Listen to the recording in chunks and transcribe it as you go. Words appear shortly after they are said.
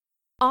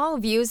All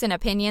views and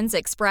opinions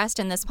expressed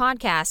in this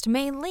podcast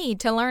may lead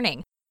to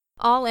learning.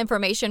 All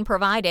information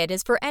provided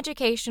is for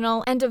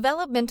educational and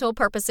developmental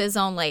purposes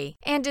only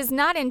and is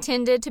not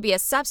intended to be a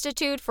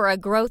substitute for a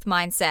growth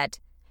mindset.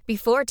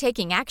 Before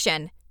taking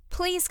action,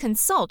 please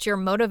consult your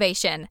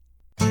motivation.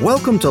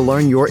 Welcome to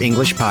Learn Your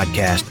English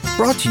podcast,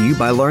 brought to you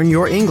by Learn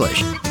Your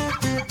English.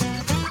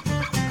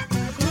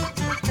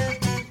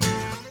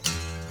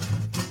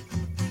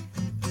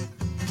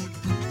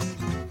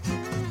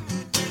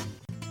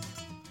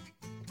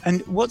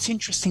 And what's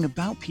interesting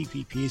about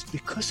PPP is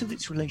because of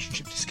its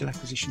relationship to skill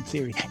acquisition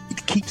theory,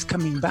 it keeps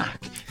coming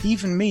back.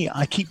 Even me,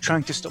 I keep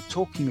trying to stop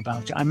talking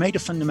about it. I made a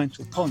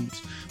fundamental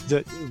point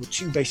that there were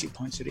two basic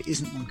points: that it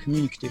isn't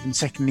non-communicative, and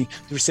secondly,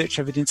 the research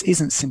evidence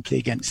isn't simply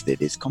against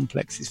it. It's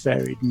complex, it's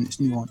varied, and it's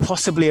nuanced.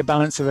 Possibly a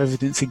balance of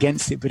evidence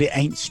against it, but it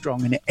ain't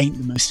strong and it ain't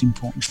the most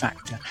important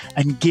factor.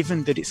 And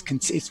given that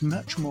it's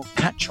much more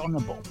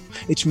catch-onable,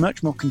 it's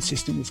much more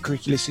consistent with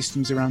curricular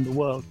systems around the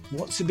world,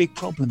 what's the big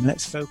problem?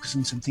 Let's focus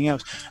on something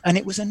else. And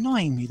it was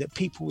annoying me that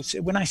people would say,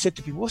 when I said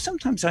to people, well,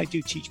 sometimes I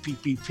do teach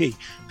PPP,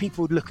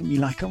 people would look at me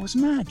like I was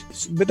mad.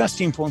 But that's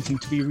the important thing,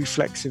 to be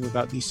reflexive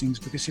about these things,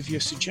 because if you're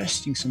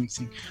suggesting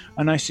something,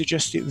 and I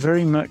suggest it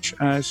very much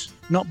as,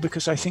 not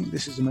because I think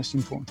this is the most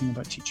important thing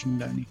about teaching and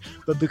learning,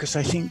 but because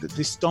I think that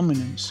this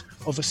dominance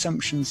of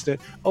assumptions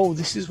that, oh,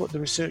 this is what the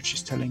research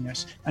is telling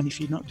us, and if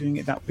you're not doing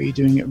it that way, you're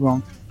doing it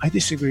wrong, I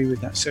disagree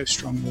with that so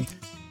strongly.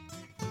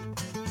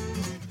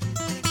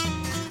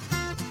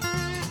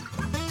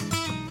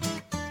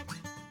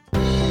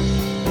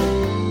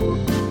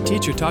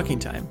 Teacher Talking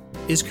Time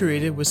is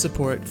created with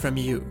support from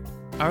you,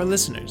 our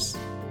listeners.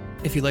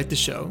 If you like the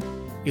show,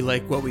 you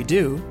like what we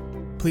do,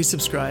 please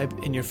subscribe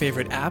in your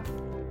favorite app,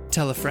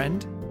 tell a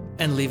friend,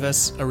 and leave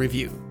us a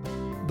review.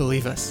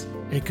 Believe us,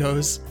 it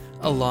goes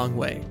a long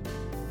way.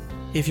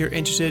 If you're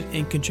interested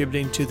in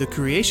contributing to the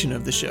creation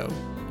of the show,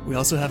 we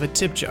also have a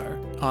tip jar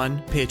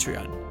on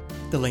Patreon.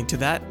 The link to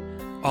that,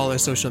 all our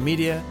social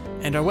media,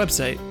 and our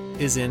website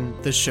is in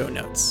the show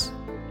notes.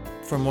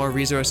 For more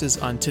resources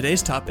on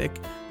today's topic,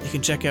 you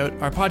can check out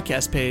our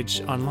podcast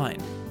page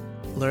online,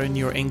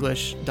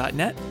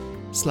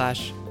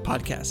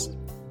 learnyourenglish.net/podcast.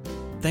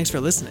 Thanks for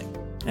listening.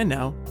 And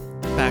now,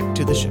 back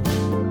to the show.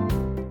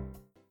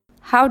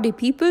 Howdy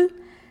people,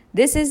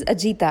 this is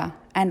Ajita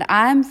and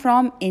I am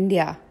from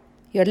India.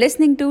 You're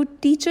listening to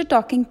Teacher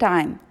Talking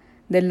Time,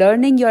 the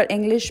Learning Your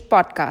English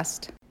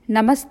podcast.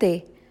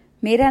 Namaste,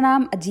 मेरा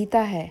नाम अजीता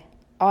है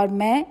और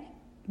मैं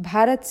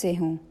भारत से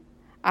हूँ.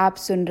 आप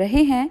सुन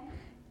रहे हैं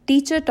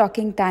टीचर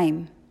टॉकिंग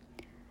टाइम,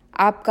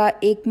 आपका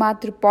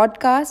एकमात्र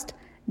पॉडकास्ट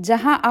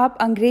जहां आप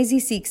अंग्रेजी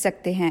सीख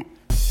सकते हैं.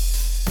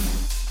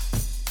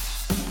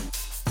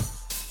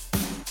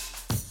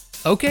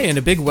 Okay, and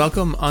a big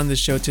welcome on the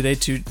show today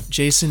to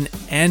Jason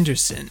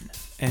Anderson.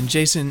 And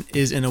Jason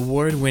is an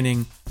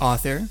award-winning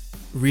author,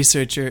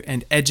 researcher,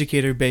 and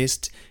educator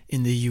based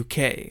in the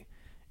UK.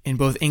 In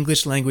both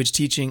English language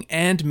teaching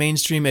and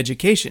mainstream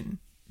education,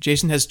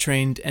 Jason has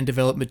trained and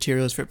developed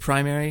materials for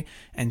primary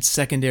and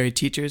secondary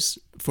teachers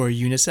for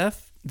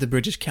UNICEF, the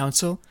British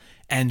Council,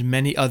 and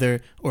many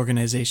other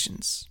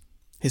organizations.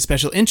 His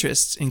special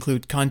interests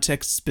include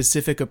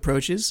context-specific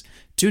approaches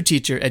to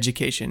teacher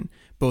education,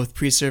 both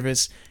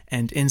pre-service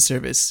and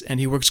in-service,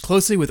 and he works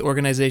closely with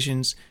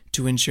organizations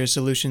to ensure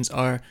solutions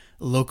are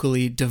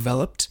locally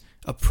developed,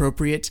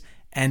 appropriate,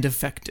 and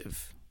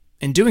effective.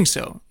 In doing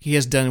so, he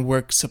has done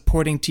work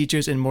supporting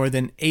teachers in more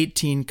than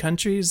 18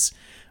 countries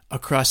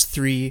across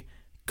 3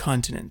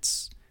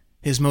 continents.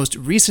 His most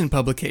recent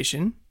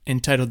publication,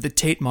 entitled The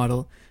Tate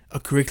Model, a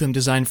curriculum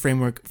design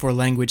framework for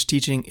language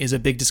teaching, is a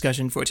big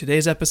discussion for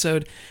today's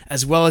episode,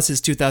 as well as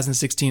his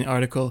 2016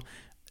 article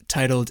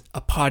titled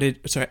A Potted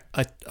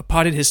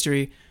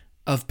History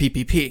of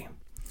PPP.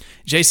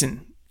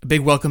 Jason, a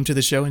big welcome to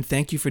the show and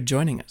thank you for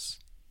joining us.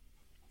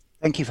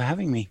 Thank you for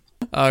having me.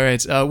 All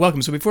right,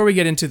 welcome. So before we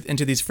get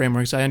into these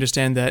frameworks, I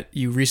understand that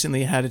you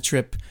recently had a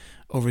trip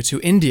over to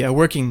India, a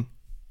working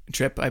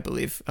trip, I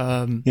believe.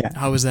 Yeah.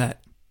 How was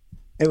that?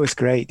 It was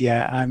great,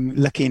 yeah. I'm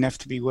lucky enough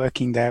to be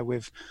working there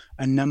with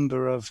a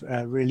number of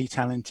really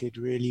talented,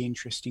 really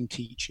interesting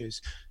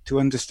teachers to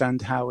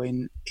understand how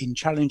in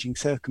challenging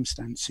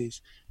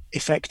circumstances,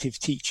 effective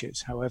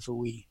teachers, however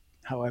we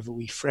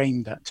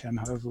frame that term,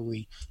 however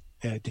we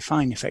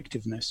define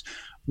effectiveness,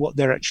 what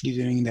they're actually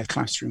doing in their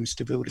classrooms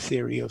to build a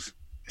theory of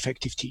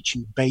effective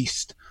teaching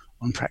based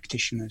on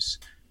practitioners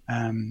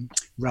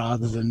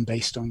rather than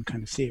based on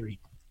kind of theory.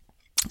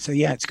 So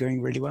yeah, it's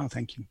going really well,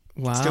 thank you.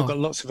 Wow. Still got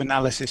lots of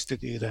analysis to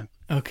do though.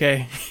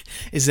 Okay.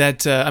 Is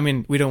that,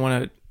 we don't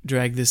want to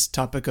drag this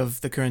topic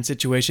of the current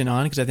situation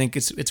on because I think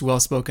it's well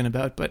spoken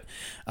about, but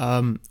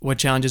what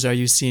challenges are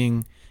you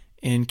seeing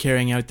in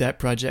carrying out that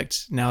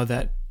project now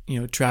that,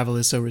 travel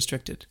is so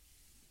restricted?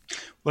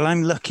 Well,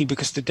 I'm lucky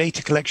because the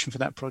data collection for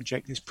that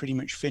project is pretty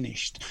much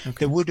finished. Okay.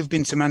 There would have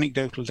been some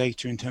anecdotal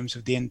data in terms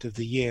of the end of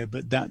the year,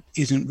 but that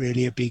isn't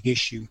really a big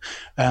issue.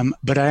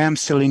 But I am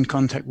still in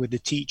contact with the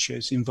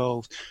teachers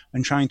involved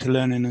and trying to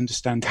learn and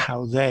understand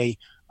how they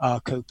are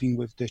coping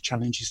with the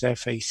challenges they're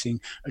facing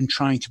and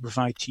trying to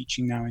provide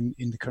teaching now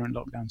in the current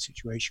lockdown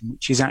situation,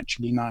 which is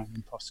actually nigh on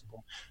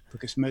impossible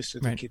because most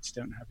of the kids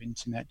don't have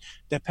internet.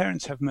 Their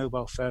parents have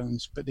mobile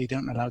phones, but they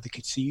don't allow the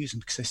kids to use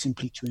them because they're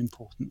simply too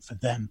important for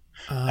them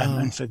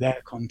and for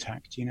their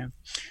contact,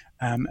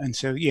 and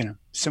so,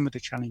 some of the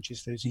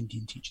challenges those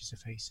Indian teachers are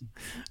facing.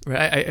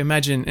 Right. I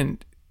imagine,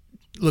 and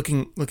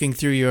looking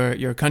through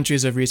your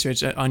countries of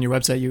research on your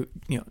website, you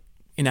know,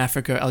 in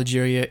Africa,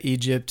 Algeria,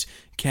 Egypt,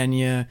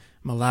 Kenya,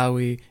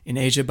 Malawi, in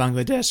Asia,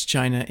 Bangladesh,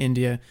 China,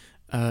 India,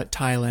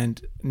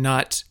 Thailand,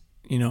 not,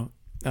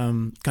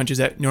 countries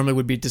that normally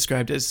would be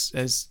described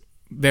as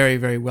very,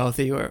 very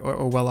wealthy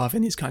or well off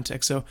in these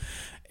contexts. So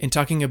in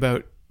talking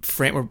about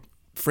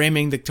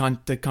framing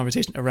the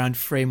conversation around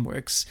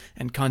frameworks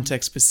and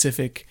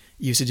context-specific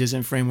usages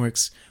and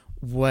frameworks,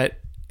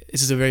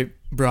 this is a very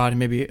broad and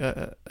maybe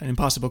an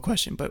impossible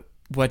question, but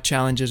what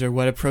challenges or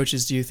what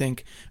approaches do you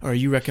think, or are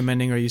you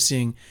recommending, or are you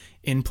seeing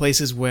in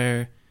places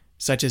where,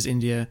 such as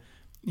India,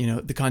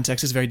 the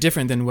context is very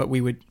different than what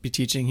we would be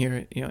teaching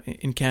here,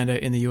 in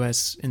Canada, in the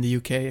US, in the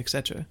UK,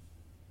 etc.?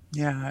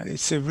 Yeah,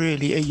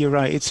 you're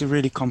right. It's a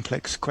really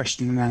complex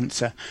question and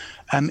answer.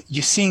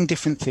 You're seeing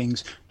different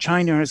things.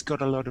 China has got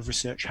a lot of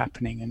research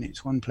happening, and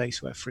it's one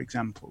place where, for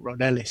example,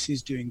 Rod Ellis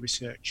is doing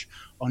research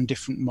on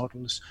different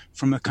models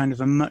from a kind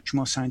of a much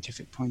more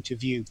scientific point of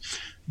view.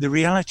 The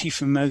reality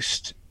for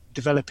most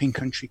developing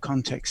country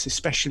contexts,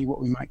 especially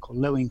what we might call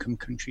low-income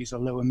countries or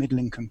lower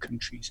middle-income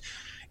countries,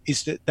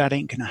 is that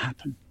ain't going to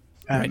happen.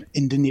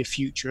 In the near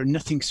future, and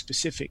nothing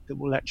specific that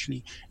will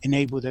actually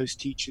enable those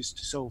teachers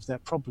to solve their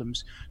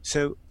problems.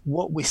 So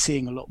what we're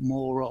seeing a lot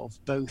more of,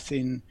 both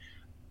in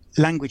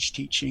language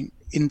teaching,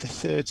 in the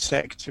third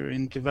sector,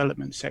 in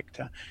development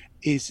sector,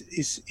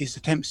 is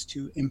attempts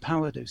to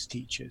empower those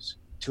teachers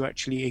to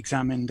actually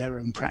examine their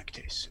own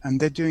practice. And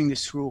they're doing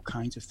this through all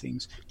kinds of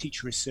things.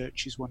 Teacher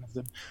research is one of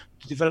them.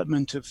 The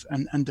development of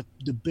and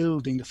the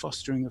building, the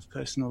fostering of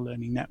personal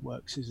learning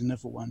networks is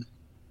another one.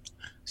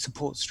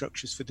 Support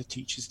structures for the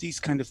teachers, these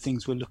kind of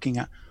things we're looking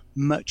at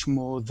much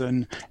more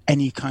than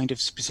any kind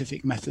of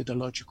specific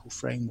methodological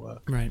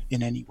framework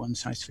in any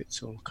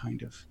one-size-fits-all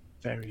kind of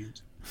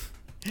variant.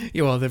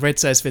 Yeah, well, the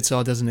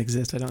right-size-fits-all doesn't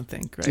exist, I don't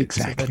think, right?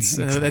 Exactly.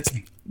 So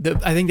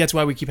I think that's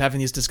why we keep having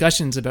these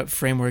discussions about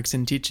frameworks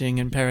in teaching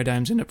and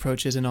paradigms and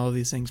approaches and all of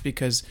these things,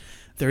 because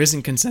there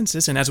isn't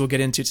consensus, and as we'll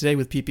get into today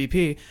with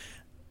PPP,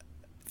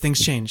 things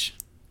change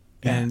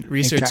and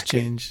research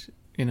change.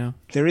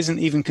 There isn't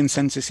even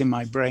consensus in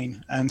my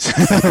brain, and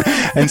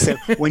so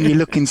when you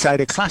look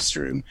inside a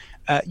classroom,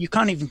 you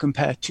can't even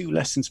compare two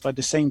lessons by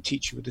the same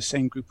teacher with the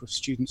same group of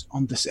students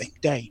on the same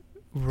day.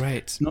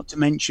 Right. Not to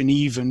mention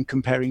even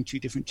comparing two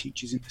different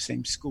teachers in the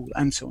same school,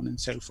 and so on and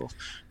so forth,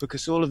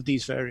 because all of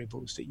these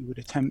variables that you would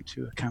attempt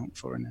to account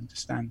for and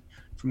understand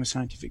from a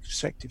scientific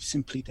perspective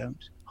simply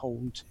don't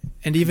hold.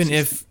 And even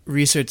if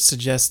research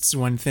suggests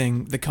one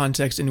thing, the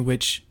context in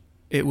which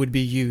it would be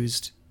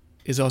used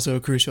is also a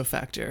crucial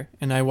factor.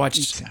 And I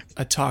watched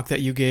a talk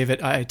that you gave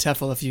at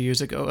IITEFL a few years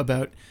ago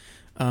about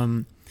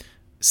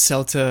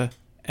CELTA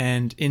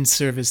and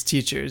in-service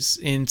teachers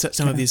in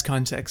some of these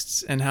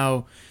contexts, and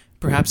how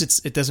perhaps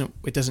it doesn't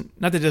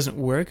not that it doesn't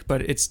work,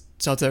 but it's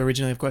CELTA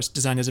originally, of course,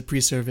 designed as a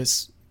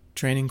pre-service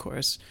training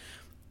course.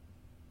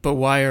 But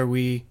why are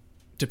we,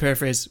 to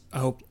paraphrase, I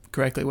hope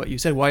correctly what you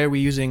said, why are we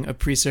using a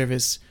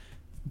pre-service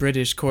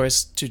British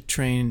course to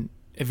train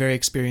a very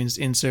experienced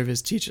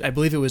in-service teacher? I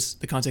believe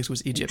the context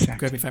was Egypt. Exactly.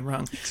 Correct me if I'm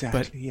wrong.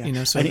 Exactly.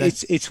 But, so and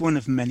it's one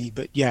of many.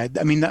 But yeah,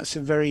 I mean, that's a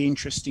very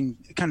interesting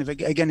kind of,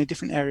 again, a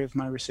different area of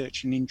my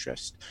research and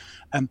interest,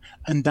 and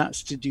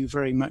that's to do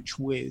very much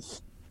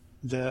with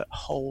the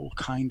whole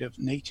kind of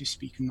native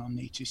speaker,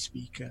 non-native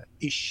speaker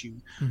issue.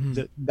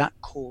 That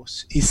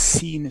course is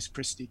seen as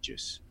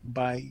prestigious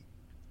by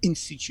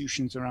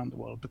institutions around the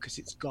world because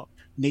it's got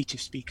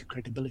native speaker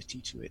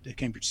credibility to it, the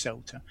Cambridge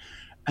CELTA.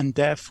 And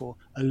therefore,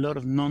 a lot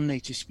of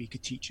non-native speaker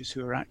teachers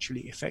who are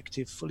actually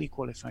effective, fully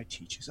qualified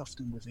teachers,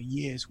 often with a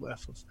year's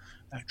worth of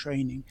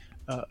training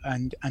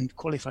and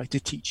qualified to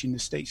teach in the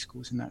state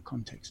schools in that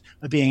context,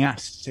 are being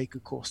asked to take a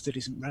course that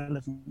isn't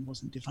relevant,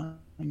 wasn't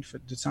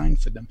designed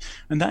for them.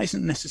 And that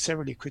isn't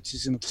necessarily a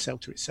criticism of the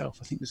CELTA itself.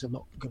 I think there's a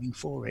lot going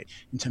for it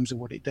in terms of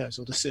what it does,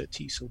 or the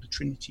CERTIS or the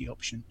Trinity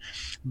option.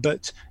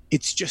 But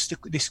it's just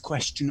this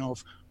question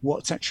of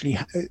what's actually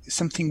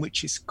something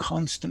which is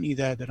constantly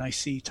there that I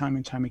see time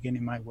and time again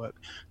in my work,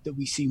 that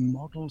we see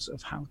models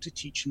of how to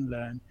teach and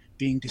learn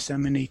being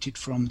disseminated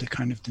from the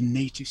kind of the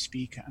native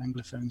speaker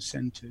Anglophone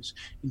centers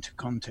into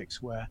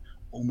contexts where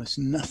almost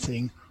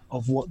nothing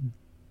of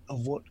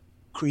what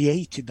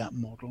created that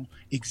model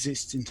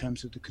exists in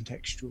terms of the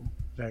contextual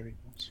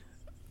variables.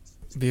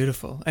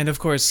 Beautiful. And of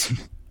course,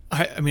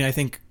 I mean, I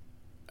think,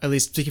 at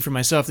least speaking for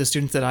myself, the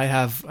students that I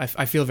have,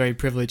 I feel very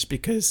privileged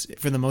because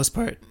for the most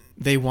part,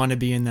 they want to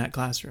be in that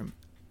classroom.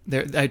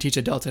 I teach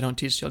adults, I don't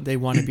teach children. They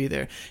want to be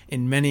there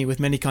with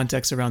many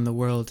contexts around the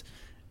world,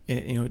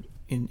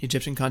 in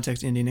Egyptian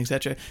context, Indian,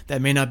 etc.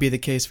 That may not be the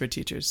case for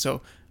teachers.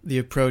 So the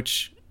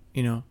approach,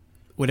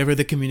 whatever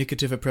the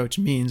communicative approach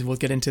means. We'll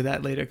get into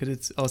that later because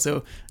it's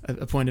also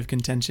a point of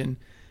contention.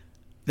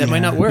 That might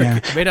not work.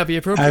 It may not be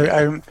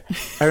appropriate.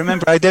 I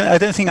remember. I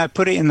don't think I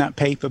put it in that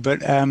paper,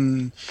 but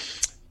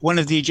one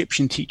of the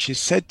Egyptian teachers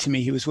said to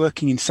me, he was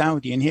working in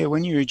Saudi, and here,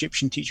 when you're an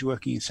Egyptian teacher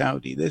working in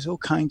Saudi, there's all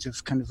kinds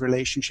of kind of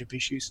relationship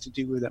issues to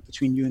do with that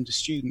between you and the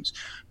students.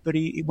 But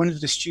one of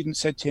the students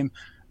said to him,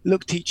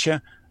 "Look,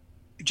 teacher,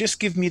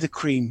 just give me the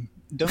cream.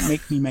 Don't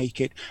make me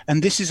make it."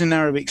 And this is an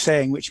Arabic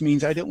saying, which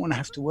means I don't want to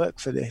have to work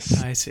for this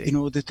in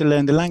order to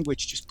learn the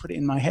language. Just put it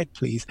in my head,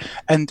 please.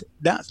 And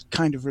that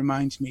kind of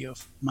reminds me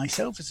of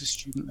myself as a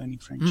student learning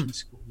French in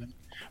school,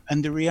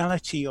 and the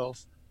reality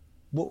of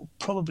what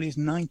probably is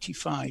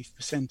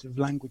 95% of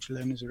language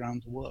learners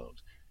around the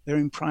world. They're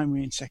in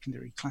primary and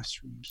secondary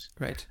classrooms.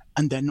 Right.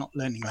 And they're not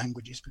learning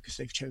languages because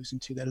they've chosen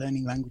to. They're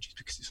learning languages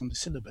because it's on the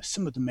syllabus.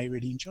 Some of them may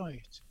really enjoy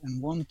it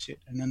and want it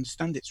and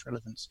understand its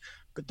relevance,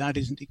 but that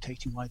isn't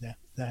dictating why they're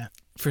there.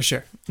 For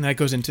sure. And that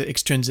goes into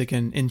extrinsic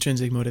and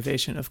intrinsic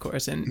motivation, of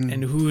course.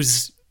 And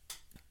who's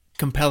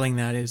compelling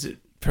that? Is it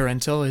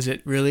parental? Is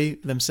it really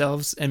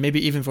themselves? And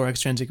maybe even for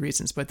extrinsic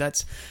reasons, but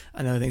that's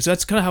another thing. So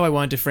that's kind of how I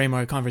wanted to frame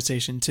our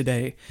conversation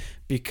today,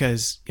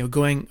 because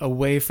going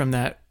away from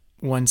that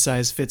one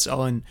size fits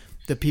all, and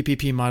the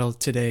PPP model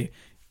today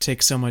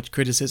takes so much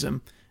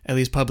criticism, at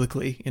least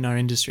publicly in our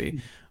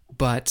industry.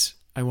 But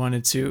I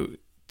wanted to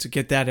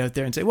get that out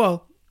there and say,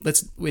 well,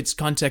 it's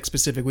context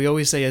specific. We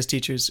always say as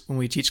teachers when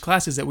we teach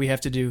classes that we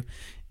have to do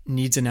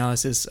needs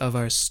analysis of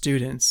our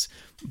students,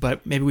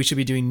 but maybe we should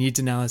be doing needs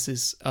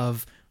analysis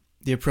of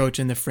the approach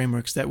and the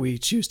frameworks that we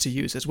choose to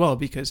use as well,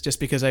 because just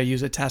because I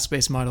use a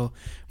task-based model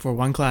for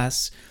one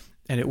class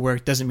and it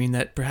worked doesn't mean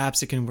that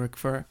perhaps it can work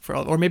for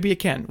all, or maybe it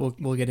can.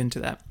 We'll get into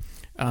that.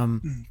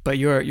 But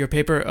your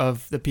paper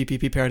of the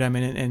PPP paradigm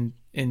and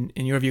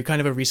in your view, kind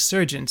of a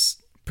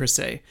resurgence per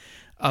se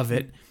of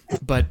it,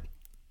 but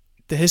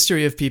the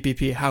history of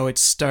PPP, how it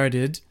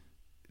started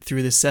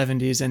through the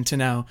 70s and to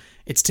now,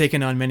 it's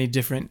taken on many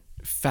different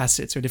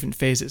facets or different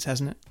phases,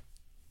 hasn't it?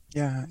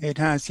 Yeah, it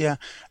has. Yeah.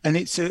 And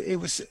it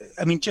was,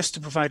 I mean, just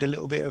to provide a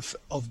little bit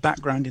of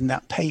background in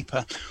that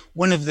paper,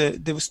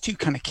 there was two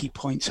kind of key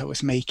points I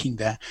was making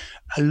there.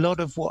 A lot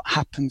of what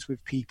happens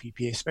with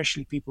PPP,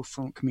 especially people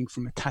coming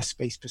from a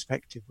task-based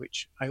perspective,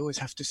 which I always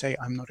have to say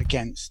I'm not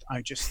against.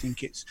 I just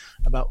think it's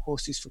about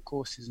horses for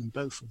courses, and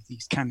both of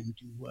these can and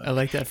do work. I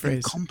like that phrase.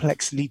 In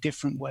complexly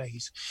different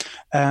ways.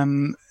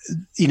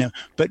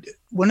 But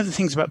one of the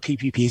things about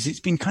PPP is it's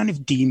been kind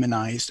of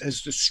demonized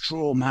as the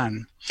straw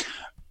man,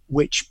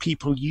 which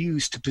people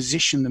use to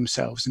position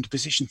themselves and to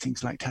position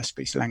things like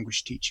task-based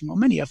language teaching or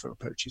many other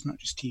approaches, not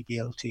just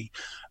TBLT,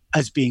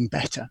 as being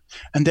better.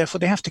 And therefore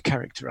they have to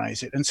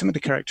characterize it. And some of the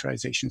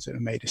characterizations that are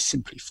made are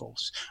simply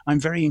false. I'm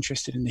very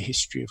interested in the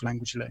history of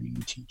language learning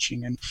and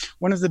teaching. And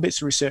one of the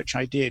bits of research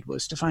I did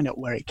was to find out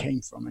where it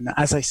came from. And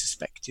as I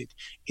suspected,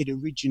 it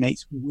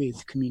originates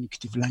with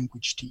communicative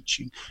language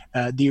teaching.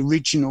 The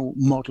original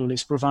model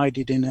is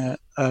provided in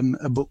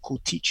a book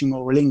called Teaching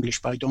Oral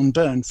English by Don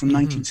Byrne from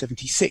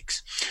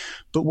 1976.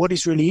 But what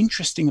is really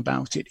interesting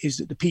about it is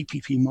that the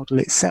PPP model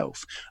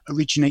itself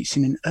originates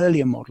in an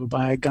earlier model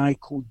by a guy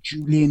called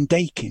Julian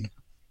Dakin.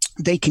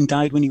 Dakin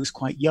died when he was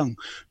quite young,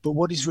 but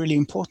what is really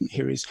important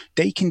here is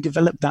Dakin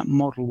developed that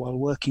model while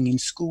working in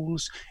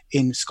schools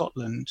in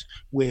Scotland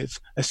with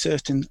a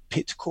certain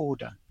Pitt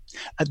Corder.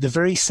 At the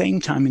very same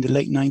time in the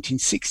late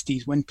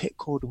 1960s, when Pitt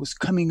Corder was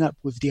coming up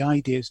with the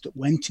ideas that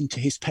went into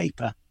his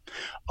paper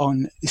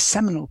on the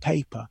seminal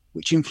paper,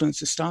 which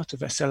influenced the start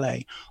of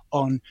SLA,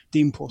 on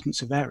the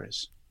importance of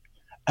errors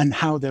and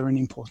how they're an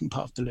important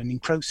part of the learning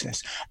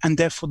process. And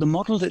therefore, the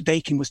model that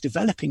Dakin was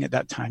developing at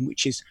that time,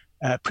 which is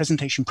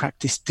presentation,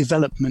 practice,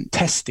 development,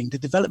 testing, the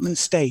development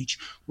stage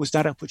was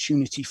that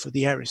opportunity for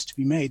the errors to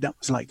be made. That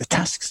was like the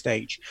task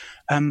stage.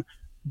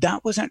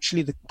 That was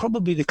actually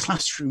probably the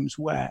classrooms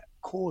where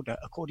Corder,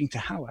 according to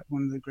Howatt,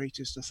 one of the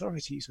greatest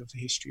authorities of the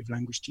history of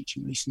language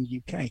teaching, at least in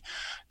the UK,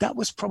 that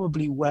was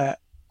probably where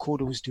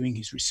Corder was doing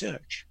his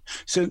research.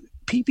 So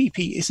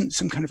PPP isn't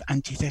some kind of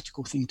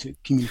antithetical thing to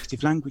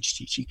communicative language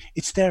teaching.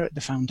 It's there at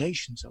the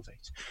foundations of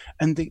it.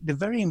 And the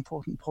very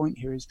important point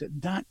here is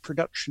that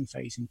production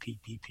phase in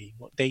PPP,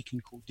 what they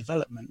can call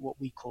development, what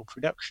we call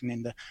production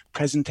in the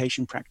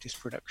presentation, practice,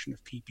 production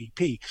of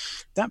PPP,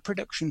 that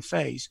production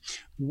phase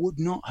would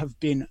not have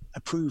been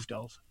approved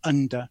of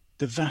under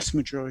the vast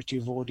majority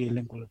of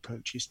audiolingual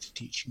approaches to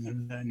teaching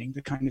and learning,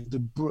 the kind of the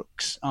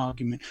Brooks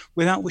argument,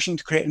 without wishing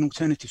to create an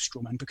alternative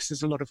straw man, because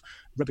there's a lot of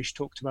rubbish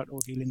talked about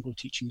audiolingual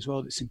teaching as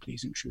well that simply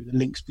isn't true. The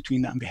links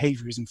between that and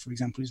behaviorism, for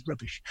example, is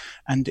rubbish.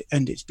 And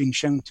it's been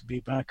shown to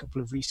be by a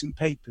couple of recent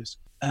papers.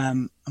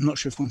 I'm not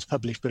sure if one's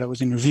published, but I was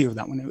in review of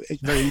that one.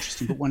 It's very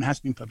interesting, but one has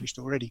been published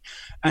already.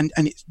 And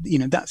it's,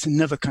 that's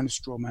another kind of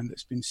straw man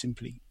that's been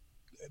simply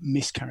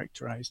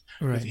mischaracterized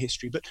with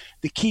history. But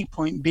the key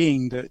point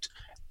being that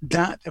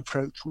that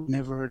approach will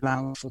never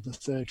allow for the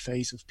third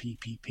phase of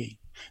PPP.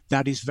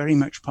 That is very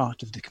much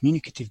part of the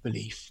communicative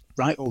belief,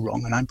 right or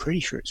wrong, and I'm pretty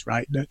sure it's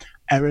right, that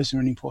errors are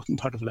an important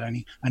part of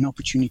learning, and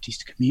opportunities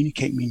to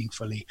communicate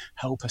meaningfully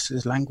help us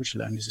as language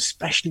learners,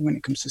 especially when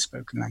it comes to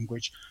spoken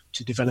language,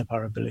 to develop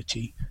our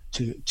ability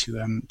to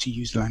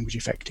use the language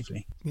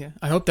effectively. Yeah,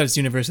 I hope that it's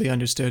universally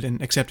understood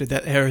and accepted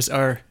that errors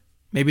are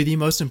maybe the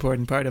most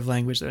important part of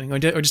language learning, or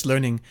just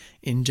learning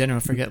in general.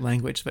 Forget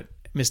language, but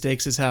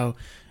mistakes is how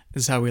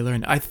we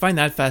learn. I find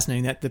that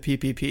fascinating that the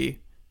PPP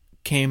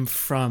came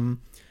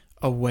from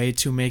a way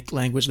to make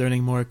language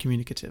learning more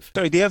communicative.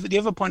 Sorry, the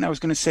other point I was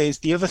going to say is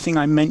the other thing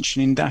I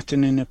mentioned in that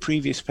and in a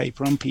previous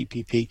paper on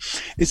PPP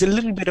is a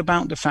little bit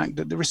about the fact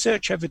that the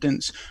research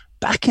evidence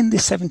back in the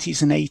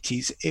 70s and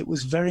 80s, it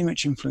was very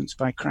much influenced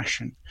by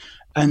Krashen.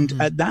 And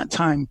at that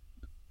time,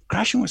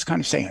 Krashen was kind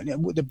of saying,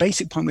 the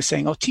basic point was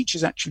saying,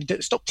 teachers actually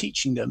stop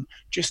teaching them,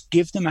 just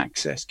give them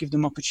access, give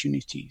them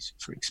opportunities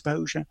for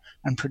exposure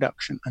and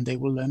production, and they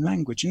will learn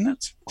language. And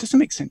that's, to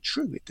some extent,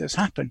 true. It does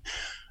happen.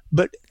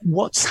 But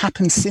what's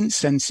happened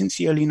since then, since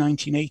the early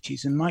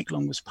 1980s, and Mike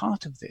Long was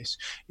part of this,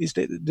 is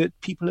that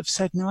people have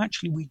said, no,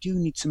 actually, we do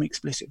need some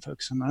explicit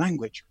focus on the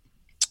language.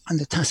 And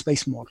the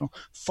task-based model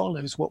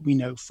follows what we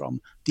know from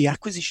the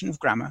acquisition of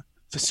grammar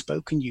for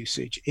spoken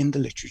usage in the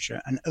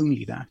literature, and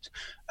only that,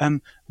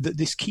 that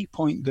this key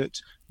point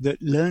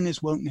that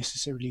learners won't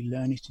necessarily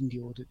learn it in the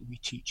order that we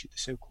teach it, the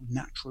so-called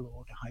natural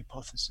order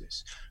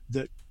hypothesis,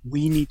 that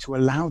we need to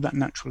allow that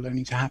natural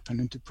learning to happen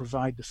and to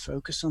provide the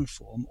focus on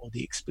form or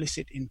the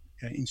explicit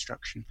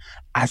instruction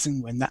as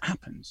and when that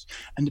happens.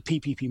 And the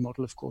PPP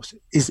model, of course,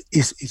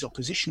 is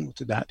oppositional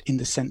to that in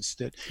the sense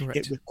that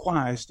it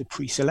requires the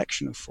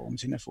pre-selection of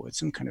forms, in other words,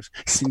 some kind of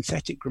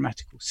synthetic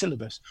grammatical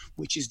syllabus,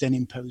 which is then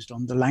imposed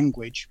on the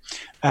language,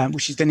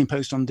 which is then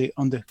imposed on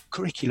the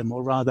curriculum,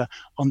 or rather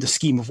on the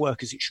scheme of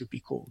work, as it should be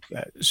called.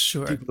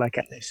 Sure. People like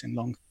Ellis and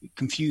Long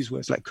confuse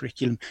words like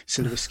curriculum,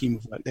 syllabus, scheme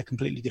of work. They're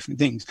completely different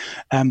things.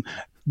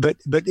 But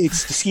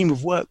it's the scheme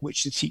of work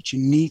which the teacher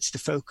needs to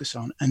focus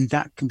on, and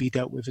that can be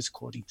dealt with as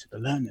according to the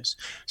learners.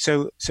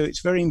 So it's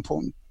very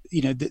important,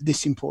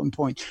 this important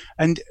point.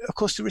 And of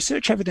course, the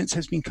research evidence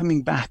has been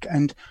coming back.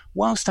 And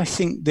whilst I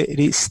think that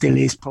it still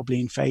is probably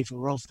in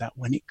favor of that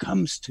when it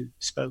comes to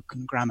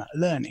spoken grammar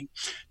learning,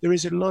 there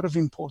is a lot of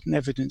important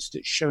evidence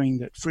that's showing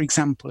that, for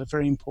example, a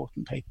very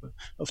important paper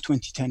of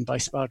 2010 by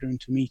Spada and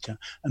Tomita,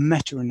 a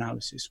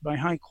meta-analysis, by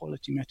high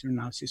quality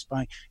meta-analysis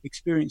by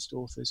experienced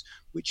authors,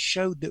 which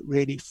showed that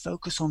really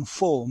focus on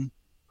form,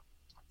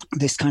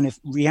 this kind of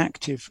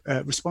reactive,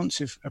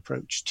 responsive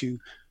approach to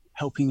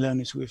helping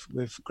learners with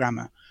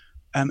grammar,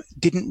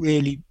 didn't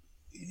really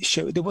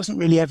show, there wasn't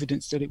really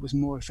evidence that it was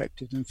more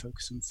effective than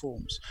focus on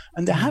forms.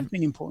 And there have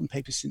been important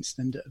papers since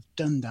then that have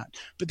done that.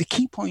 But the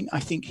key point,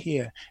 I think,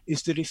 here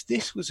is that if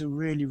this was a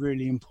really,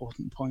 really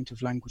important point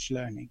of language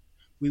learning,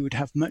 we would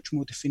have much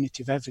more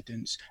definitive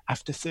evidence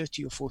after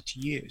 30 or 40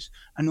 years.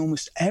 And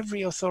almost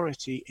every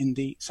authority in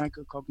the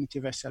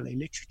psychocognitive SLA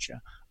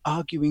literature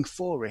arguing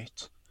for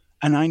it.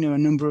 And I know a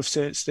number of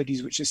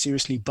studies which are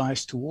seriously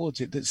biased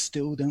towards it that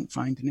still don't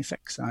find an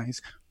effect size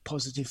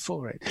positive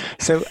for it.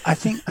 So I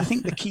think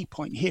the key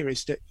point here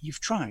is that we've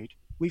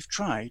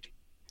tried.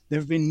 There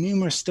have been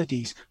numerous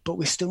studies, but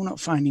we're still not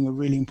finding a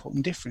really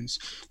important difference.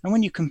 And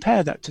when you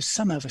compare that to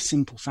some other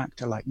simple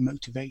factor like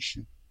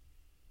motivation,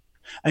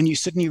 and you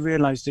suddenly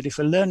realize that if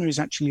a learner is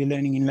actually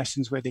learning in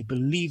lessons where they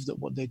believe that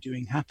what they're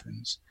doing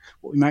happens,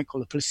 what we might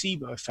call a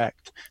placebo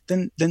effect,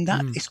 then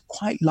that is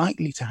quite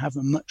likely to have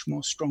a much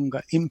more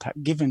stronger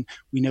impact, given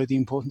we know the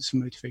importance of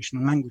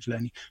motivational language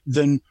learning,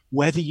 than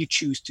whether you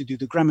choose to do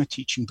the grammar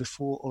teaching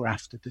before or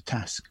after the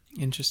task.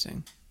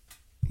 Interesting.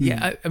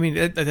 Yeah, I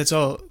mean, that's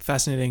all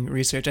fascinating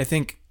research. I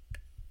think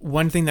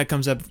one thing that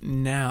comes up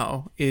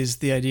now is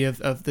the idea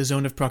of the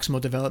zone of proximal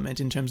development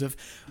in terms of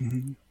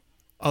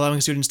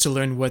allowing students to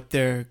learn what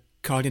they're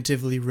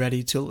cognitively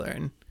ready to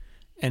learn,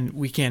 and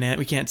we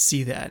can't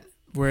see that.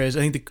 Whereas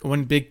I think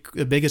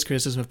the biggest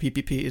criticism of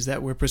PPP is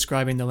that we're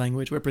prescribing the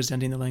language, we're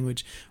presenting the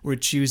language, we're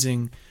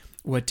choosing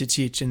what to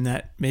teach, and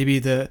that maybe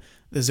the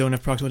zone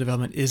of proximal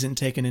development isn't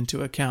taken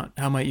into account.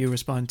 How might you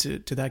respond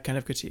to that kind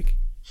of critique?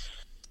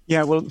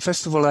 Yeah, well,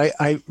 first of all,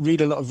 I read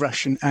a lot of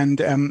Russian, and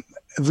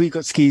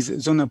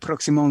Vygotsky's Zona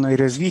Proximalной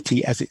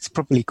Razviti, as it's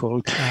properly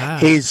called,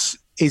 is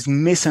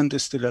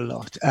misunderstood a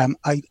lot.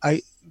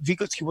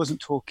 Vygotsky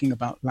wasn't talking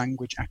about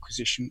language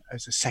acquisition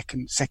as a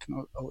second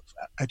or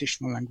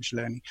additional language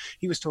learning.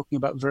 He was talking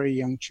about very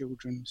young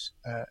children's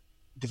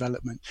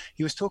development.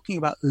 He was talking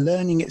about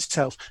learning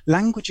itself,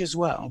 language as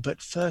well, but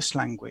first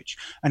language,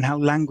 and how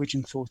language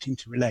and thought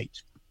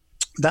interrelate.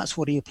 That's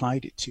what he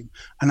applied it to.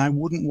 And I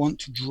wouldn't want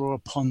to draw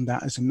upon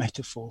that as a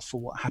metaphor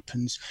for what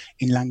happens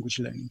in language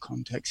learning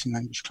contexts, in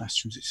language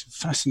classrooms. It's a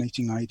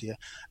fascinating idea.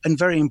 And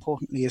very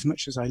importantly, as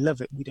much as I love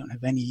it, we don't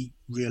have any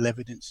real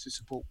evidence to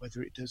support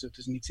whether it does or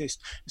doesn't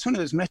exist. It's one of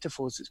those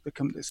metaphors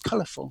that's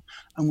colourful,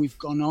 and we've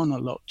gone on a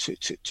lot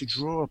to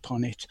draw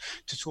upon it,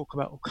 to talk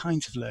about all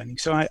kinds of learning.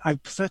 So I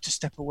prefer to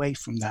step away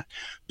from that.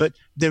 But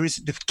there is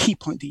the key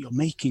point that you're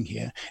making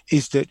here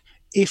is that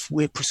if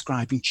we're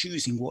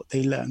choosing what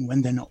they learn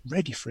when they're not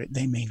ready for it,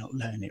 they may not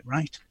learn it,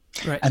 right?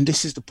 Right. And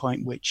this is the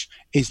point which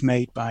is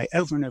made by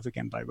over and over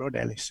again by Rod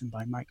Ellis and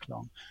by Mike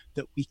Long,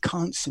 that we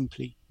can't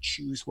simply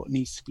choose what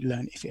needs to be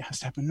learned if it has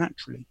to happen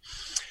naturally.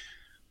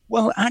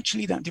 Well,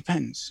 actually, that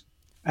depends.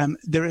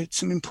 There are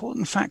some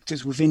important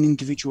factors within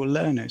individual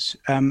learners.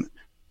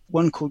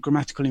 One called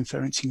grammatical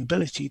inferencing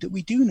ability, that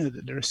we do know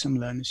that there are some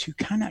learners who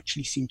can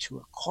actually seem to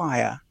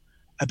acquire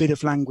a bit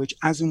of language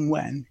as and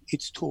when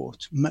it's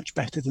taught much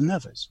better than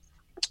others.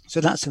 So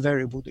that's a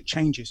variable that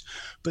changes.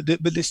 But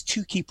there's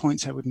two key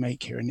points I would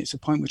make here, and it's a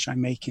point which I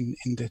make in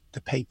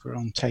the paper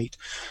on Tate.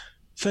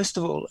 First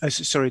of all,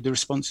 the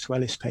response to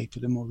Ellis' paper,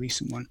 the more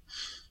recent one.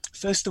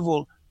 First of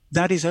all,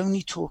 that is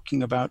only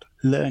talking about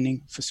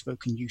learning for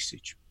spoken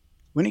usage.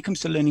 When it comes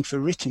to learning for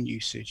written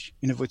usage,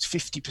 in other words,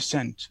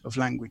 50% of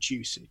language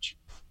usage,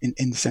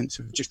 in the sense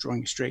of just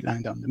drawing a straight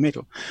line down the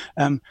middle,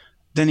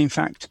 then in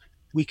fact,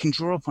 we can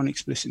draw upon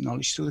explicit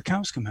knowledge till the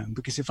cows come home.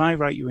 Because if I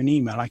write you an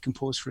email, I can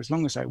pause for as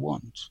long as I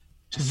want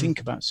to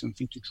think about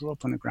something, to draw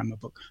upon a grammar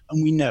book.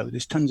 And we know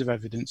there's tons of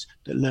evidence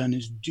that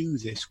learners do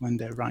this when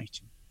they're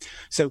writing.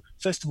 So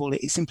first of all,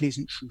 it simply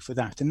isn't true for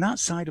that. And that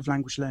side of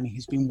language learning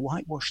has been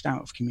whitewashed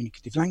out of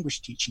communicative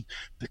language teaching,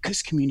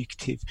 because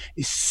communicative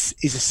is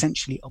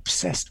essentially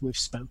obsessed with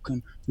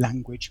spoken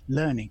language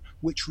learning,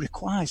 which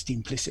requires the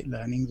implicit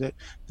learning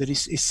that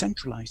is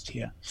centralized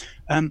here.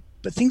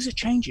 But things are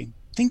changing.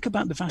 Think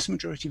about the vast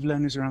majority of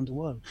learners around the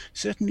world.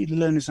 Certainly the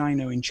learners I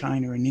know in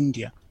China and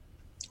India,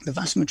 the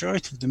vast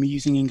majority of them are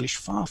using English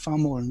far, far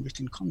more in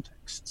written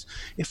contexts.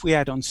 If we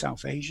add on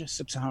South Asia,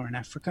 Sub-Saharan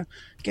Africa,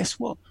 guess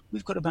what?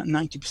 We've got about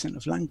 90%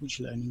 of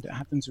language learning that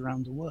happens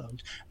around the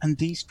world. And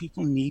these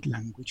people need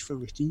language for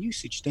written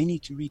usage. They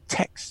need to read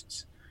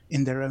texts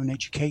in their own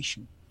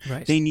education.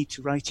 Right. They need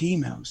to write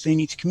emails. They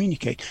need to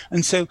communicate.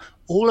 And so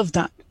all of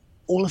that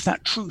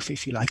truth,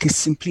 if you like, is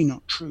simply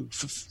not true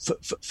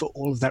for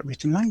all of that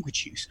written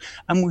language use.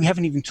 And we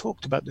haven't even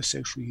talked about the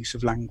social use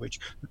of language,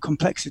 the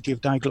complexity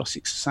of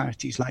diglossic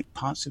societies like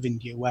parts of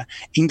India, where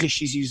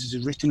English is used as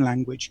a written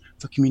language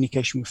for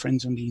communication with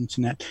friends on the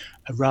internet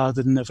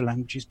rather than other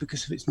languages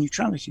because of its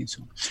neutrality and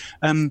so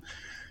on.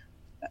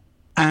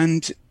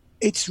 And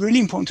it's really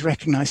important to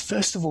recognize,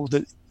 first of all,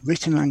 that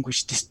written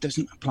language just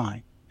doesn't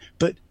apply.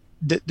 But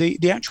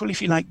the actual, if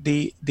you like,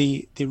 the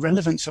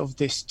relevance of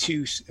this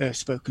to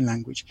spoken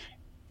language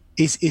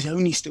is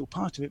only still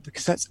part of it,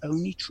 because that's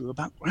only true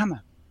about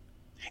grammar.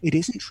 It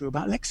isn't true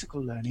about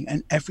lexical learning,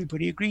 and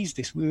everybody agrees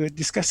this. We were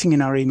discussing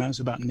in our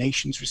emails about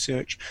Nations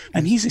research,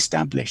 and he's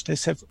established,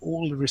 as have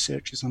all the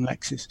researchers on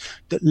Lexis,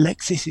 that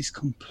Lexis is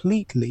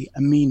completely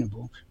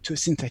amenable to a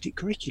synthetic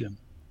curriculum.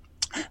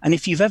 And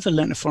if you've ever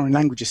learned a foreign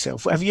language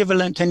yourself, have you ever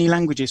learnt any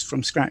languages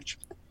from scratch?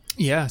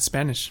 Yeah,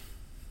 Spanish.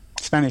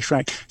 Spanish,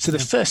 right. So the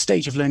first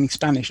stage of learning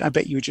Spanish, I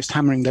bet you were just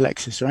hammering the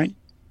Lexis, right?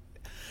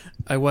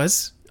 I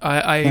was.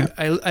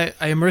 I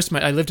immersed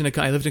I lived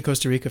in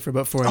Costa Rica for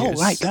about 4 years.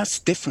 Oh, right. That's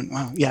different.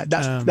 Wow. Yeah,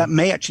 that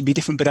may actually be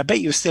different, but I bet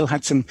you still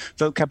had some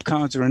vocab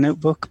cards or a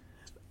notebook.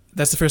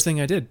 That's the first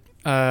thing I did.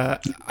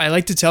 I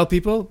like to tell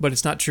people, but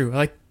it's not true. I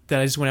like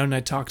that I just went out and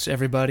I talked to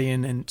everybody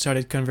and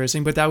started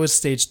conversing. But that was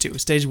stage 2.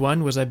 Stage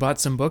 1 was I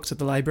bought some books at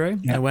the library.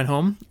 Yeah. I went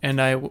home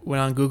and I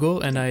went on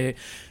Google and I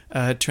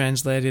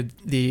translated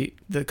the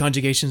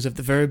conjugations of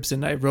the verbs,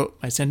 and I wrote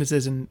my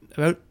sentences, and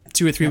about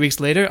 2 or 3 weeks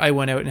later I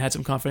went out and had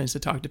some confidence to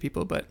talk to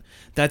people. But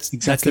that's the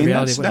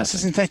reality of what that's a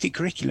synthetic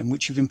curriculum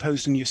which you've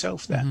imposed on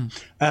yourself there.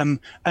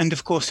 And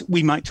of course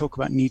we might talk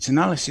about needs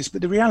analysis,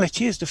 but the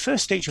reality is the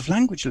first stage of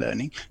language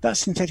learning, that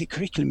synthetic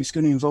curriculum is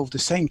going to involve the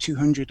same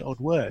 200 odd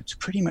words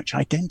pretty much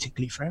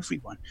identically for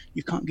everyone.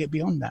 You can't get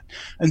beyond that.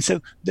 And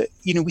so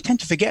we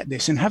tend to forget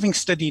this, and having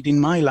studied in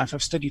my life,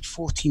 I've studied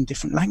 14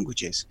 different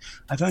languages.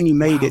 I've only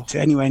made it to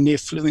anywhere near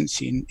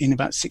fluency in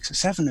about 6 or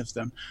 7 of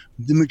them.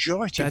 The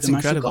majority of them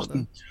I've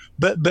forgotten.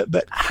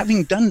 But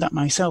having done that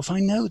myself, I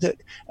know that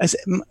as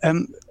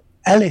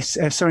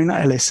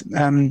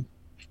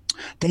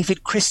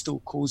David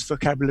Crystal calls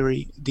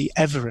vocabulary the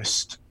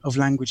Everest of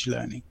language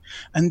learning.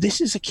 And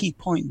this is a key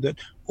point, that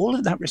all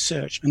of that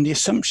research and the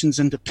assumptions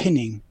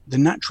underpinning the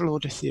natural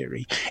order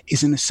theory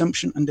is an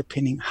assumption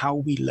underpinning how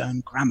we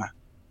learn grammar.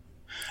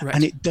 Right.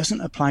 And it doesn't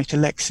apply to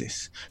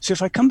Lexis. So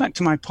if I come back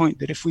to my point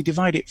that if we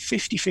divide it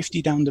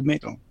 50-50 down the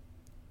middle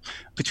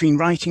between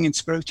writing and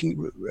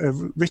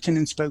written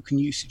and spoken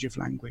usage of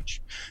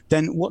language,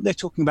 then what they're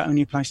talking about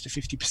only applies to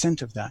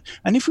 50% of that.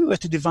 And if we were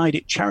to divide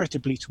it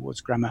charitably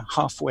towards grammar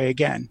halfway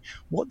again,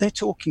 what they're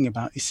talking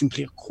about is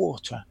simply a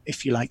quarter,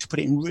 if you like, to put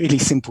it in really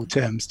simple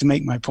terms, to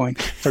make my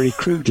point very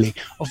crudely,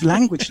 of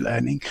language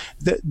learning,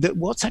 that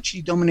what's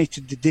actually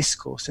dominated the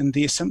discourse and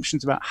the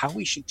assumptions about how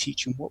we should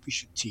teach and what we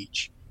should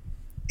teach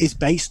is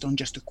based on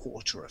just a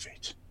quarter of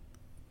it.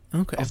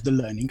 Okay. Of the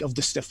learning, of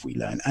the stuff we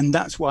learn. And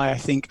that's why I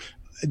think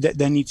that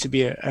there needs to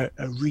be a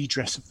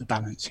redress of the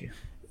balance here.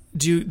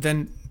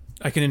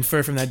 I can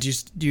infer from that, do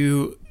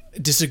you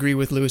disagree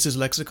with Lewis's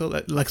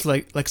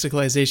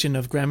lexicalization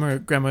of grammar?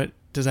 Grammar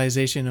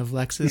democratization of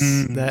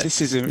Lexis.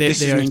 This is an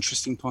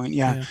interesting point.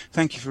 Yeah.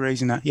 Thank you for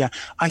raising that. Yeah,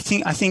 I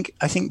think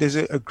there's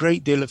a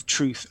great deal of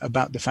truth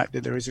about the fact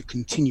that there is a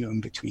continuum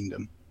between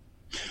them.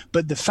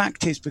 But the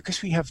fact is,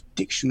 because we have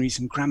dictionaries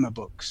and grammar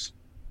books,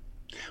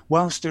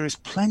 whilst there is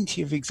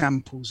plenty of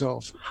examples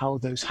of how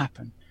those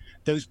happen,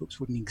 those books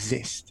wouldn't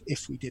exist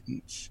if we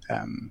didn't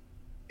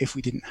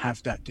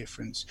have that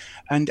difference.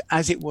 And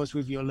as it was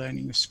with your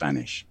learning of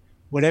Spanish,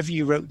 whatever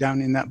you wrote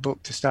down in that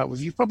book to start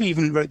with, you probably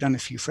even wrote down a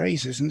few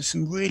phrases, and there's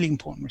some really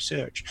important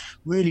research,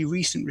 really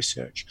recent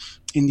research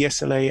in the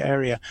SLA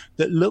area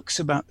that looks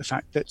about the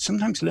fact that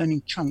sometimes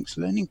learning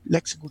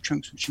lexical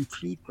chunks which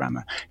include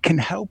grammar can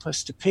help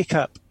us to pick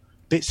up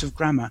bits of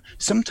grammar,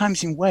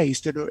 sometimes in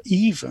ways that are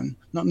even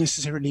not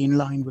necessarily in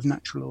line with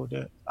natural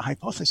order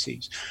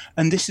hypotheses.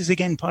 And this is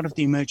again part of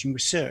the emerging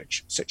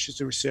research, such as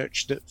the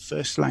research that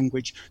first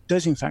language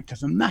does in fact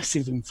have a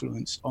massive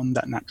influence on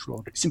that natural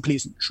order. It simply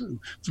isn't true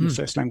from the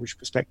first language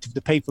perspective.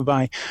 The paper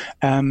by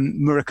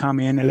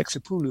Murakami and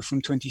Alexopoulos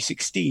from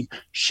 2016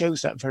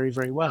 shows that very,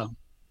 very well.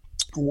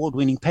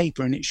 Award-winning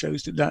paper, and it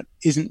shows that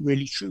isn't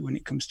really true when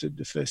it comes to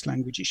the first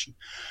language issue.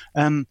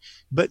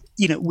 But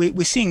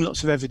we're seeing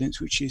lots of evidence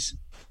which is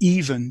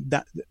even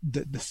that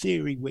the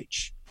theory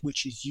which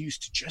is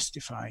used to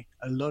justify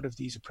a lot of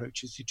these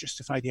approaches, to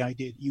justify the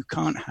idea that you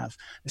can't have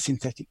a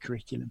synthetic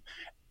curriculum,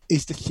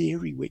 is the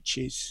theory which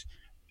is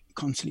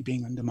constantly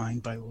being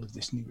undermined by all of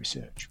this new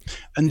research.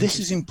 And this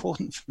is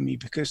important for me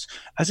because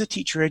as a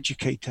teacher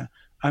educator,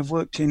 I've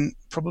worked in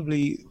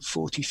probably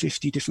 40,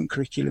 50 different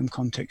curriculum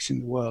contexts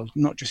in the world,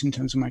 not just in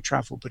terms of my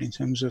travel, but in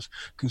terms of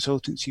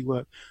consultancy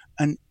work.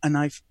 And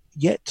I've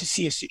yet to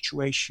see a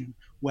situation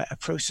where a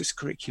process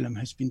curriculum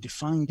has been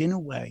defined in a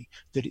way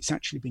that it's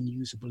actually been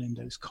usable in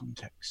those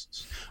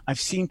contexts.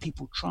 I've seen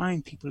people try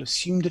and people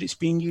assume that it's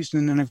being used,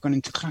 and then I've gone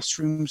into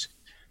classrooms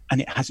and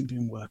it hasn't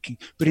been working.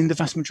 But in the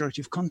vast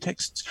majority of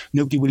contexts,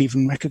 nobody will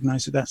even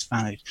recognize that that's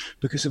valid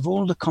because of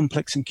all the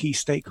complex and key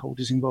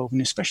stakeholders involved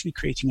in especially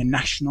creating a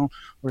national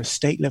or a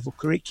state level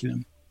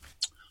curriculum.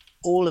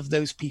 All of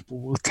those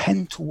people will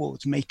tend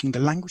towards making the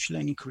language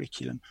learning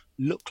curriculum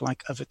look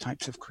like other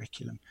types of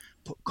curriculum,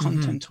 put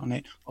content on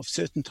it of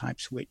certain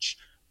types which,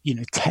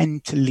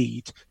 tend to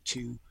lead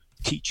to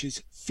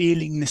teachers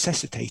feeling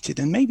necessitated,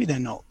 and maybe they're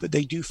not, but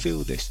they do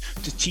feel this,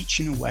 to teach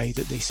in a way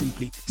that they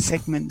simply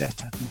segment their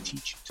type and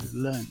teach to the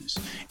learners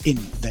in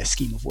their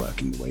scheme of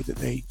work, in the way that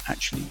they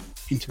actually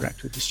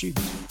interact with the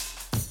students.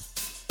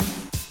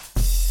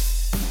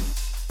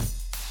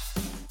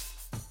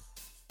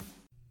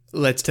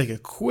 Let's take a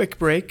quick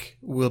break.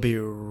 We'll be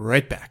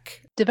right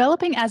back.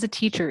 Developing as a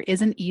teacher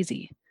isn't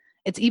easy.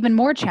 It's even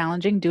more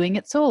challenging doing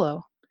it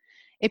solo.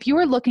 If you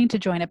are looking to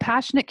join a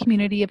passionate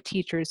community of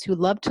teachers who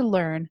love to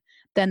learn,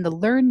 then the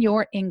Learn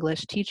Your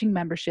English teaching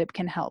membership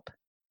can help.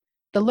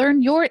 The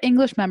Learn Your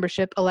English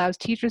membership allows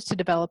teachers to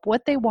develop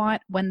what they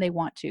want when they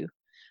want to.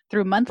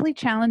 Through monthly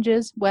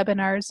challenges,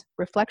 webinars,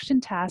 reflection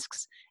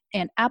tasks,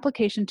 and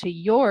application to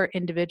your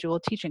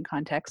individual teaching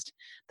context,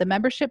 the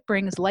membership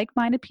brings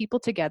like-minded people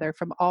together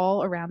from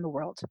all around the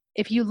world.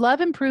 If you love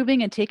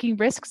improving and taking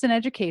risks in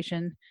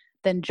education,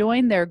 then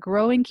join their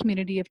growing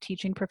community of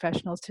teaching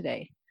professionals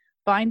today.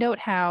 Find out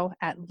how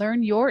at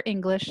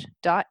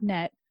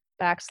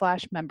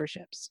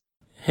learnyourenglish.net/memberships.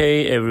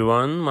 Hey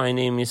everyone, my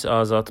name is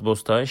Azat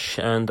Bostaş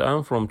and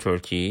I'm from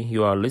Turkey.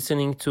 You are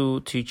listening to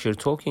Teacher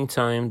Talking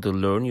Time, the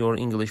Learn Your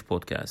English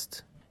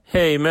podcast.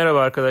 Hey, merhaba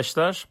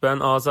arkadaşlar. Ben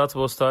Azat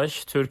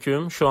Bostaş,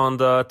 Türk'üm. Şu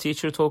anda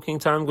Teacher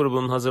Talking Time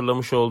grubunun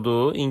hazırlamış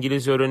olduğu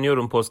İngilizce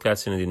Öğreniyorum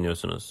podcast'ini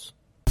dinliyorsunuz.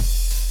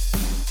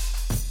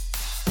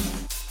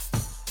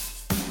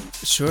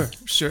 Sure.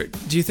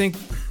 Do you think,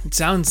 it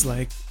sounds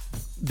like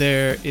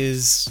there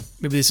is,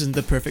 maybe this isn't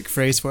the perfect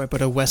phrase for it,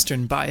 but a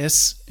Western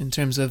bias in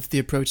terms of the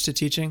approach to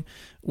teaching,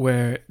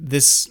 where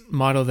this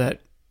model that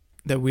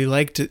we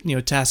like to,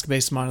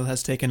 task-based model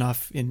has taken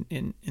off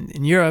in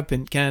Europe,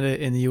 in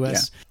Canada, in the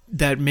US,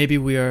 that maybe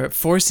we are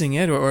forcing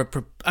it, or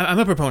I'm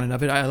a proponent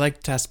of it. I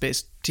like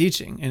task-based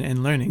teaching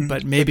and learning,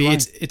 but maybe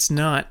it's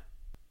not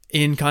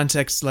in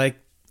contexts like,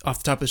 off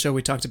the top of the show,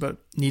 we talked about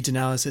needs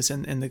analysis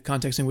and the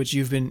context in which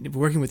you've been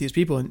working with these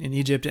people in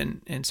Egypt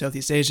and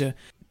Southeast Asia.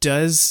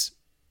 Does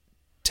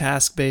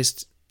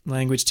task-based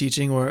language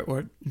teaching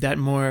or that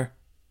more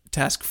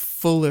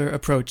task-fuller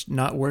approach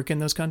not work in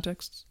those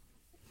contexts?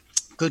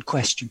 Good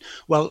question.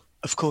 Well,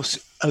 of course,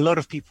 a lot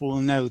of people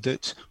will know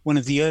that one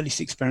of the earliest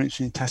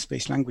experiments in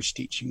task-based language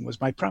teaching was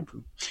by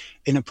Prabhu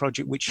in a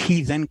project which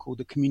he then called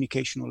the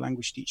Communicational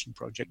Language Teaching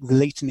Project,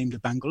 later named the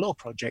Bangalore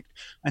Project,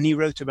 and he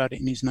wrote about it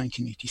in his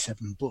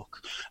 1987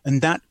 book.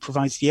 And that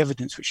provides the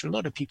evidence which a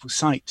lot of people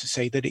cite to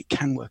say that it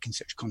can work in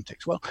such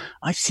contexts. Well,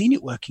 I've seen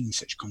it working in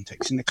such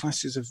contexts. In the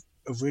classes of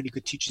really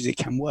good teachers, it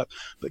can work.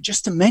 But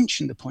just to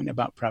mention the point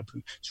about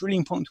Prabhu, it's really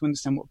important to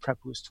understand what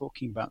Prabhu was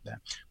talking about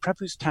there.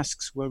 Prabhu's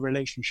tasks were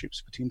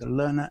relationships between the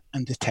learner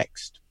and the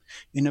text.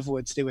 In other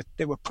words,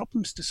 there were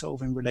problems to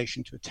solve in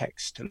relation to a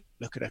text, to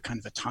look at a kind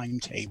of a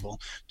timetable,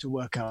 to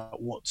work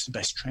out what's the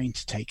best train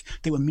to take.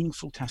 They were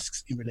meaningful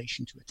tasks in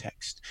relation to a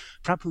text.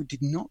 Prabhu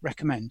did not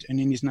recommend, and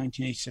in his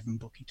 1987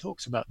 book he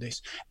talks about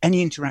this,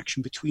 any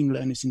interaction between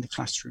learners in the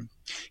classroom.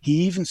 He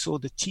even saw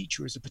the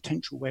teacher as a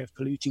potential way of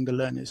polluting the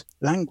learner's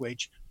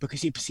language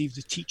because he perceived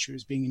the teacher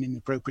as being an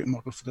inappropriate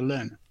model for the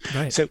learner.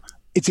 Right. So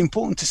it's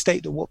important to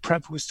state that what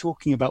Prabhu was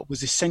talking about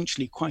was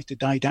essentially quite a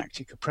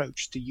didactic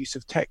approach to use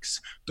of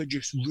texts, but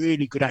just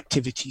really good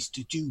activities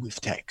to do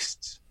with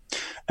texts.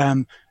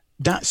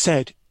 That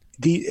said,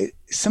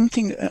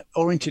 something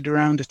oriented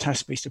around a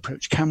task-based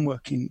approach can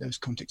work in those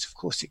contexts. Of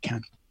course it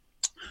can.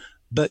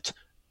 But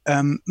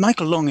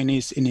Michael Long, in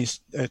his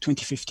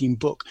 2015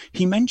 book,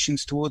 he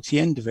mentions towards the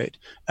end of it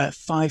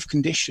 5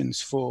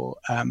 conditions for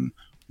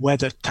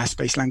whether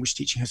task-based language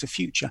teaching has a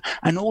future.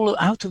 And all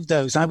out of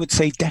those, I would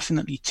say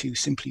definitely 2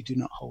 simply do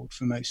not hold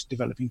for most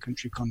developing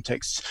country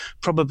contexts,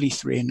 probably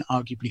 3 and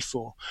arguably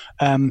 4.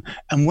 And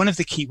one of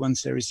the key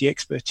ones there is the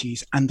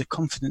expertise and the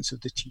confidence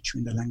of the teacher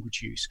in the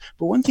language use.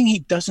 But one thing he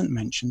doesn't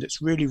mention that's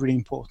really, really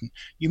important,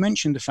 you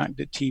mentioned the fact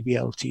that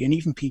TBLT and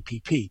even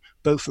PPP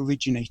both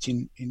originate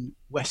in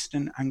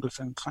Western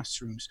Anglophone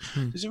classrooms.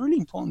 There's a really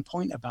important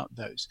point about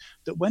those,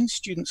 that when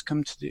students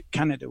come to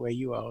Canada, where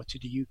you are, or to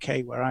the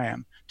UK, where I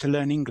am, to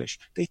learn English,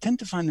 they tend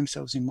to find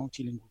themselves in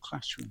multilingual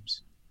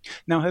classrooms.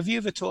 Now, have you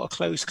ever taught a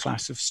closed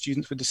class of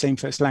students with the same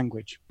first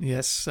language?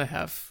 Yes, I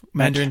have.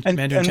 Mandarin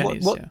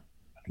Chinese,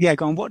 yeah.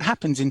 Go on. What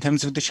happens in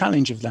terms of the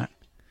challenge of that?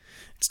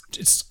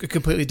 It's a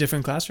completely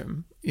different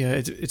classroom. Yeah,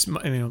 it's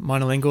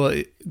monolingual.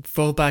 It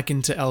fall back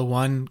into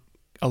L1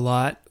 a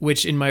lot,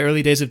 which in my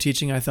early days of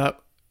teaching, I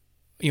thought,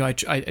 I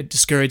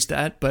discouraged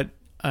that, but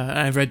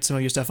I've read some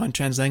of your stuff on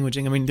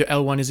translanguaging. I mean, the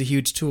L1 is a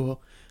huge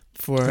tool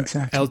for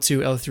exactly. L2,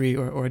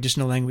 L3, or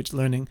additional language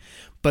learning,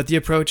 but the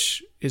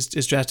approach is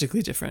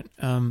drastically different.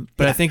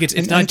 But I think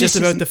it's not just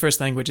about the first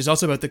language; it's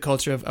also about the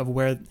culture of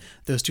where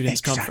those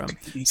students come from.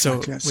 So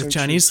with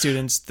Chinese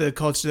students, the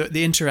culture,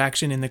 the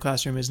interaction in the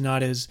classroom is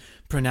not as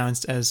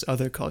pronounced as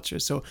other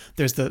cultures. So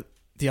there's the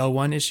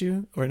L1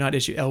 issue, or not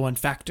issue, L1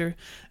 factor,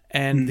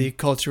 and the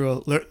culture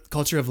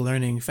of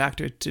learning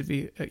factor to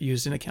be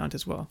used in account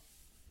as well.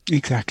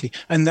 Exactly,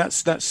 and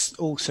that's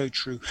also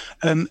true.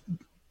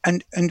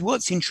 And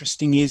what's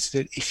interesting is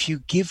that if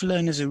you give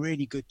learners a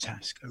really good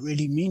task, a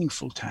really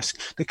meaningful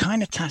task, the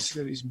kind of task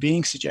that is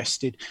being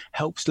suggested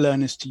helps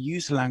learners to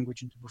use the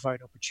language and to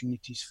provide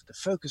opportunities for the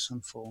focus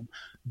on form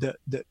that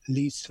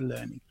leads to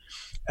learning,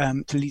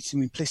 to lead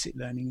to implicit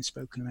learning and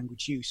spoken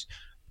language use,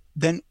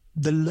 then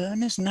the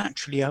learners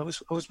naturally, I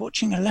was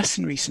watching a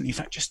lesson recently, in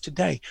fact just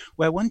today,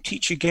 where one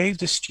teacher gave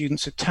the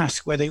students a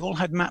task where they all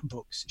had map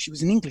books. She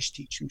was an English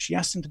teacher and she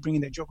asked them to bring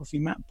in their geography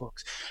map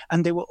books,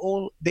 and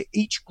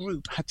each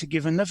group had to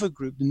give another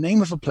group the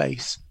name of a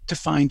place to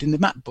find in the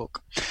map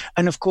book.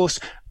 And of course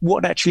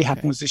what actually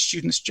happened was the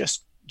students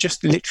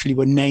just literally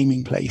were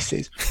naming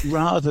places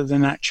rather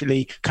than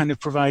actually kind of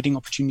providing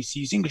opportunities to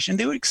use English, and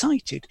they were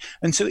excited.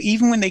 And so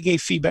even when they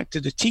gave feedback to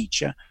the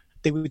teacher,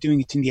 they were doing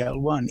it in the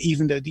L1,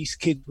 even though these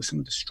kids were some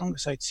of the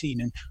strongest I'd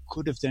seen and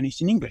could have done it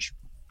in English.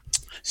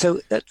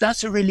 So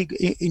that's a really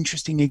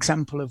interesting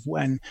example of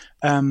when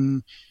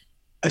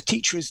a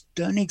teacher has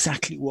done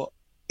exactly what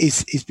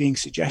is being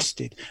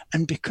suggested.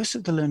 And because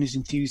of the learner's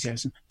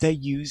enthusiasm, they're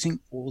using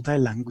all their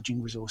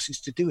languaging resources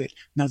to do it.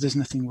 Now, there's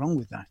nothing wrong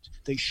with that.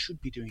 They should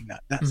be doing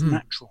that. That's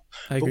natural.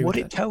 But what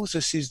it tells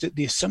us is that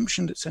the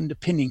assumption that's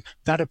underpinning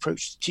that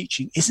approach to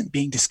teaching isn't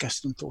being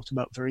discussed and thought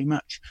about very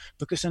much.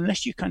 Because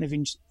unless you kind of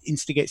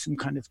instigate some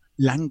kind of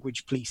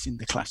language police in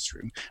the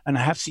classroom, and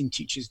I have seen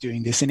teachers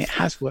doing this, and it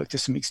has worked to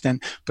some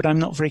extent, but I'm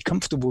not very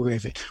comfortable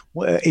with it.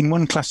 In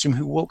one classroom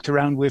who walked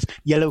around with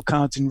yellow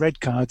cards and red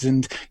cards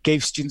and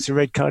gave students a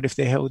red card if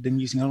they held them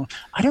using it.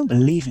 I don't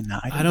believe in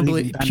that. I don't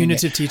believe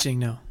punitive teaching.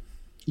 No.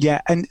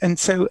 Yeah, and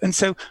so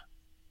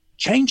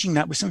changing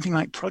that with something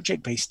like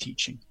project-based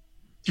teaching,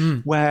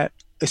 where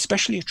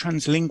especially a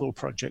translingual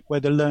project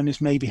where the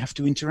learners maybe have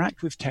to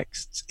interact with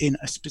texts in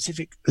a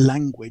specific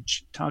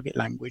language, target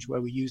language, where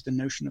we use the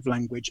notion of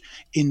language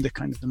in the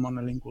kind of the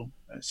monolingual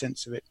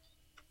sense of it,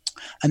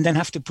 and then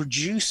have to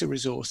produce a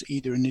resource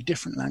either in a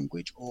different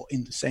language or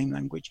in the same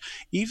language,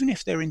 even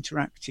if they're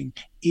interacting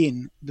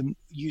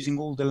using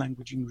all the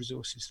languaging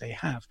resources they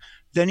have,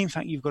 then in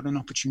fact you've got an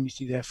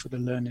opportunity there for the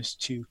learners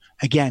to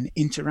again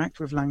interact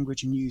with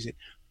language and use it.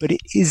 But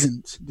it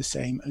isn't the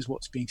same as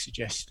what's being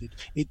suggested.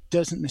 It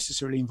doesn't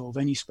necessarily involve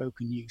any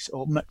spoken use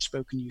or much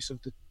spoken use of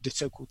the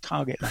so-called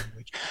target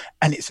language,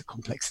 and it's a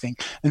complex thing.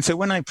 And so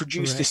when I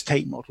produce this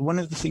tape model, one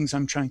of the things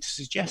I'm trying to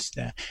suggest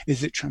there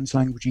is that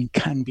translanguaging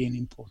can be an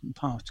important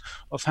part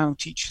of how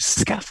teachers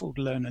scaffold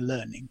learner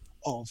learning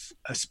of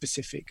a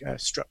specific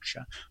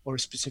structure or a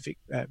specific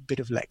bit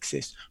of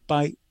lexis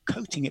by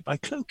cloaking it,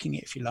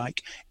 if you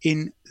like,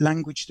 in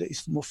language that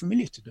is more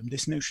familiar to them.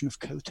 This notion of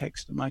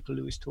cotext that Michael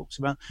Lewis talks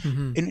about.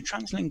 In a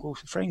translingual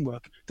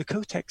framework, the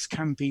cotext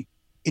can be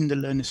in the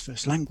learner's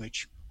first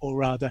language, or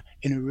rather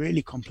in a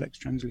really complex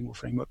translingual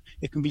framework,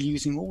 it can be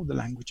using all the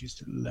languages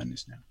that the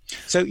learners know.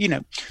 So,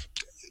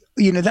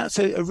 that's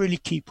a really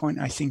key point,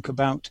 I think,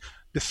 about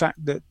the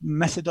fact that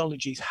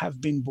methodologies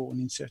have been born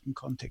in certain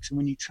contexts. And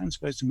when you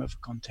transpose them over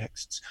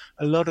contexts,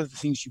 a lot of the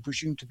things you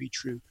presume to be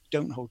true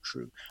don't hold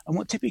true. And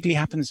what typically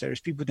happens there is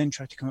people then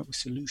try to come up with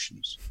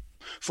solutions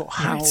for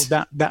how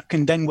that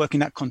can then work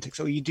in that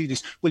context. Or you do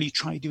this, well, you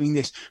try doing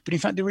this. But in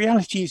fact, the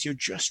reality is you're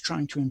just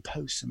trying to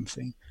impose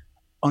something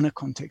on a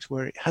context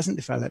where it hasn't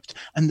developed.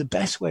 And the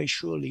best way,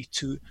 surely,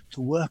 to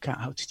work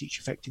out how to teach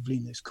effectively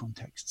in those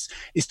contexts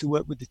is to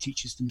work with the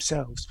teachers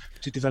themselves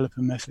to develop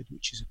a method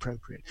which is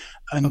appropriate.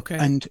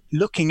 And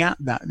looking at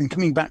that, and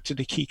coming back to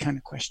the key kind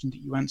of question that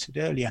you answered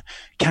earlier,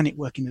 can it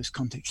work in those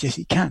contexts? Yes,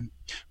 it can.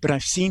 But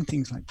I've seen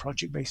things like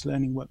project-based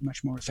learning work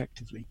much more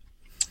effectively.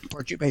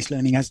 Project-based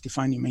learning, as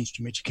defined in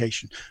mainstream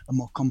education, a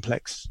more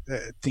complex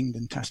thing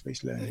than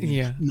task-based learning.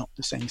 Yeah. Not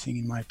the same thing,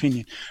 in my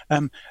opinion.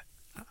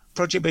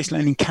 Project-based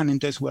learning can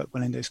and does work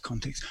well in those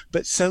contexts,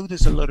 but so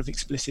does a lot of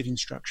explicit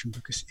instruction,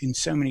 because in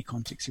so many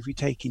contexts, if we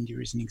take India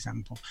as an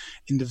example,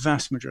 in the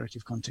vast majority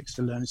of contexts,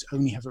 the learners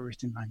only have a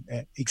written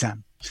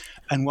exam.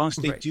 And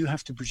whilst they do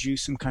have to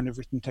produce some kind of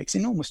written text,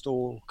 in almost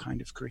all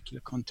kind of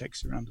curricular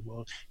contexts around the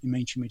world, in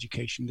mainstream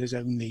education, there's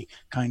only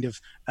kind of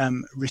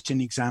written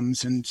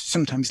exams and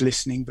sometimes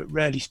listening, but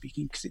rarely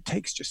speaking, because it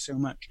takes just so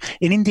much.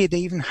 In India, they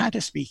even had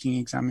a speaking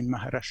exam in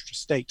Maharashtra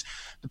state.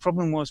 The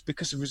problem was,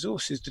 because of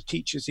resources, the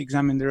teachers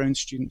examined their own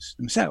students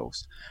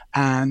themselves,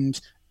 and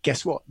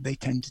guess what? They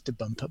tended to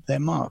bump up their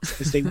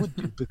marks, as they would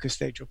do, because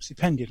their jobs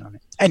depended on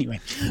it. Anyway,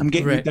 I'm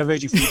getting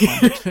diverging from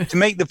the point. To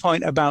make the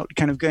point about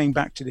kind of going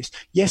back to this,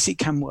 yes, it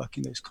can work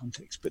in those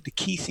contexts, but the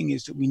key thing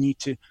is that we need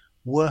to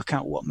work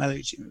out what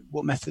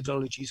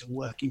methodologies are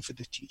working for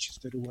the teachers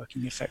that are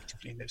working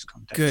effectively in those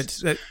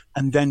contexts. Good.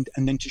 And then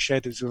to share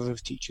those with other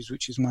teachers,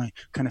 which is my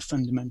kind of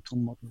fundamental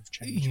model of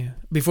change. Yeah.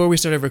 Before we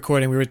started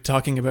recording, we were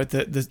talking about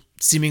the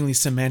seemingly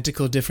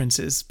semantical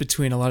differences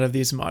between a lot of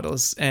these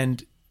models.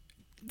 And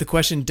the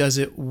question, does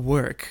it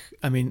work?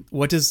 I mean,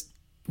 what does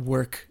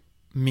work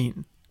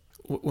mean?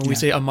 When we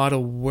say a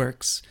model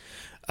works,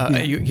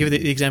 you give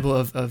the example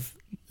of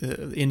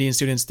Indian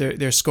students,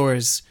 their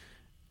scores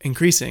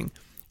increasing.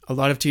 A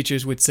lot of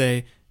teachers would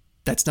say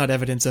that's not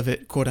evidence of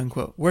it, quote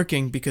unquote,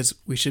 working, because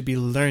we should be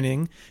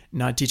learning,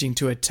 not teaching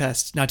to a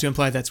test, not to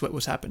imply that's what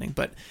was happening.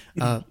 But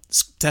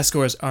test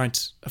scores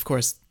aren't, of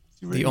course,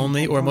 the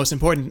only or most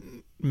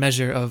important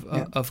measure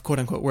of quote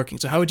unquote working.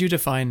 So how would you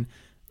define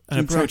an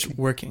approach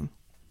working?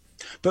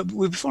 But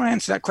before I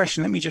answer that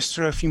question, let me just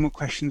throw a few more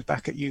questions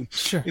back at you.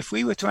 Sure. If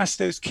we were to ask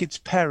those kids'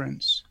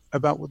 parents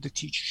about what the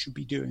teacher should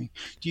be doing,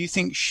 do you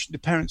think the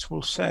parents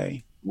will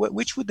say,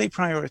 which would they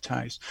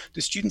prioritize?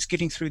 The students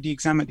getting through the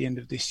exam at the end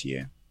of this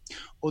year,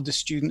 or the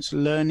students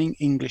learning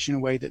English in a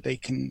way that they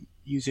can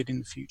use it in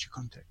the future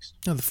context?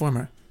 No, the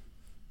former.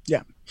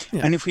 Yeah.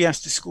 And if we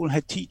ask the school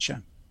head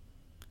teacher?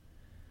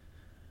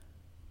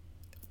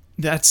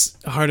 That's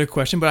a harder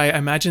question, but I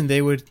imagine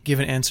they would give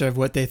an answer of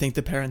what they think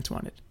the parents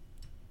wanted.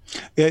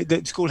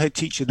 The school head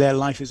teacher, their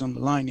life is on the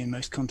line in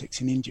most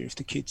contexts in India. If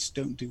the kids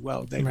don't do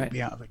well, they will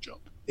be out of a job.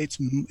 It's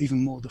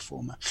even more the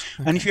former.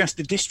 Okay. And if you ask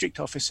the district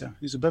officer,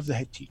 who's above the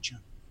head teacher,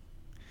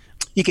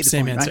 you get the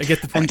same point, answer. Right? I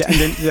get the point. And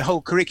then the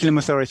whole curriculum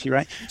authority,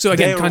 right? So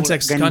again,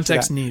 context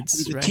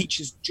needs. And the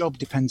teacher's job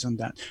depends on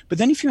that. But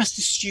then if you ask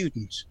the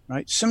students,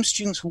 right, some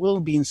students will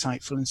be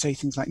insightful and say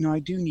things like, no, I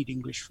do need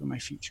English for my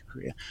future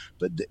career.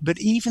 But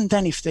even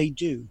then, if they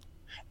do,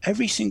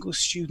 every single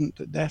student,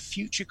 that their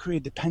future career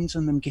depends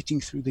on them getting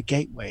through the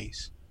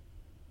gateways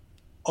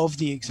of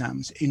the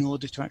exams in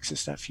order to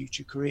access that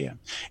future career.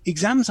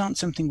 Exams aren't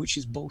something which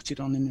is bolted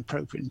on and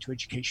appropriate into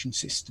education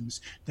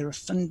systems. They're a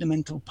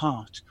fundamental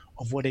part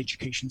of what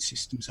education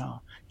systems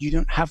are. You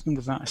don't have them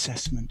without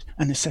assessment,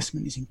 and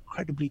assessment is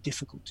incredibly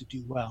difficult to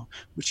do well,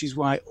 which is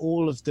why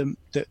all of the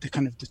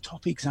kind of the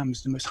top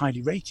exams, the most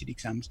highly rated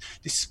exams,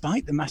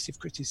 despite the massive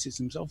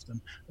criticisms of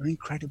them, are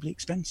incredibly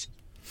expensive.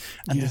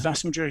 And the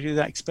vast majority of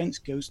that expense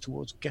goes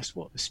towards, guess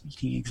what, the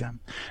speaking exam.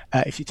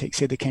 If you take,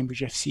 say, the Cambridge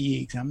FCE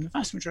exam, the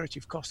vast majority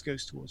of cost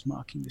goes towards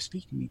marking the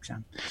speaking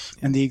exam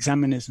and the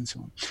examiners and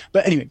so on.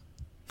 But anyway,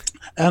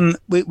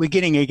 we're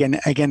getting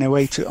again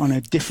away on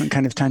a different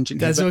kind of tangent.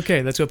 That's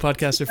okay. That's what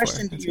podcasts are for. The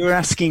question that you were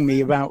asking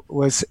me about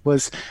was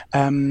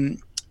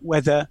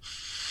whether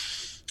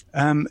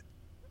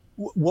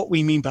what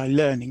we mean by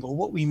learning, or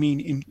what we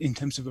mean in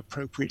terms of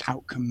appropriate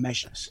outcome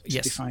measures, to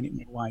define it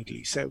more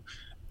widely. So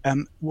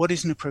what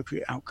is an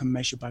appropriate outcome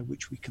measure by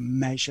which we can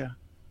measure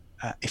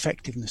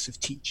effectiveness of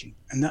teaching?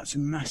 And that's a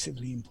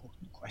massively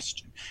important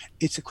question.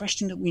 It's a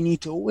question that we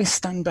need to always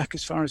stand back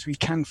as far as we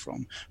can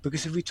from,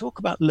 because if we talk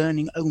about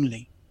learning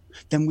only,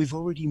 then we've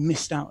already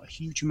missed out a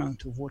huge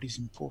amount of what is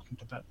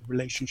important about the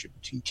relationship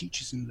between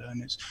teachers and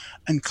learners,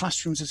 and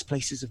classrooms as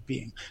places of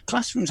being.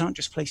 Classrooms aren't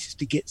just places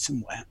to get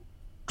somewhere.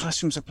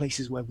 Classrooms are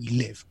places where we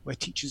live, where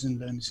teachers and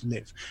learners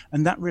live.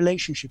 And that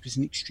relationship is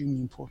an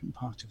extremely important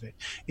part of it.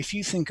 If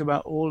you think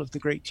about all of the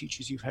great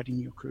teachers you've had in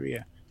your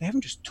career, they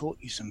haven't just taught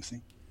you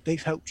something.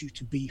 They've helped you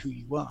to be who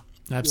you are.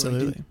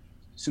 Absolutely.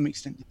 some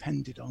extent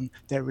depended on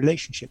their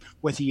relationship,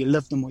 whether you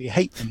love them or you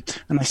hate them.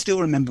 And I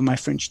still remember my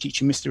French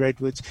teacher, Mr.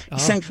 Edwards.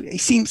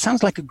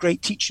 Sounds like a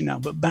great teacher now,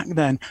 but back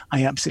then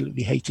I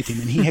absolutely hated him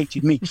and he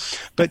hated me.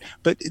 But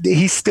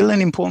he's still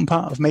an important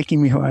part of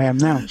making me who I am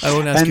now. I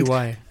won't ask you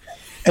why.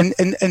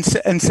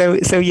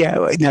 So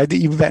yeah, no,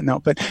 you bet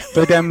not. But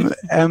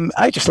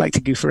I just like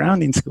to goof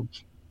around in school,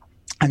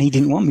 and he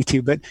didn't want me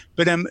to. But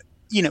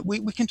you know,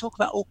 we can talk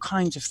about all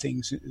kinds of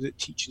things that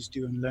teachers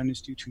do and learners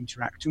do to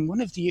interact. And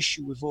one of the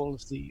issue with a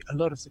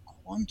lot of the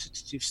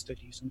quantitative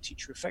studies on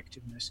teacher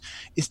effectiveness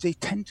is they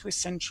tend to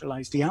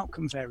essentialize the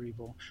outcome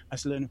variable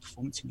as learner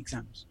performance in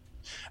exams.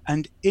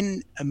 And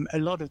in a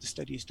lot of the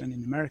studies done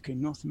in America,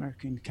 in North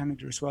America, in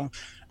Canada as well.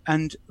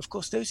 And of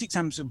course, those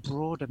exams are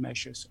broader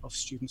measures of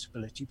students'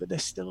 ability, but they're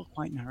still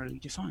quite narrowly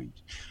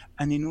defined.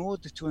 And in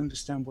order to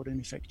understand what an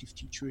effective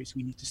teacher is,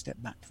 we need to step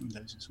back from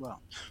those as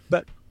well.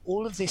 But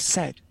all of this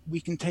said, we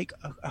can take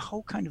a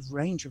whole kind of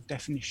range of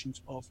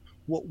definitions of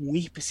what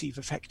we perceive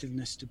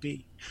effectiveness to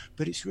be.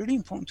 But it's really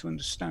important to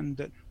understand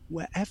that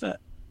wherever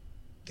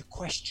the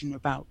question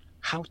about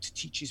how to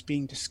teach is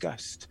being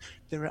discussed,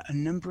 there are a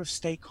number of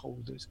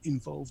stakeholders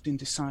involved in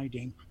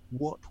deciding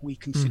what we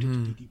consider to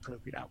be the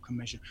appropriate outcome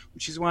measure,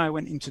 which is why I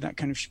went into that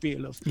kind of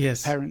spiel of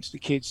parents, the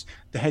kids,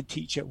 the head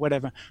teacher,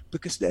 whatever,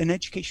 because an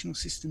educational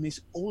system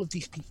is all of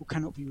these people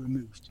cannot be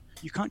removed.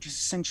 You can't just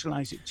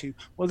essentialize it to,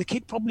 well, the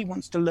kid probably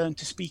wants to learn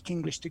to speak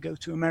English to go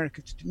to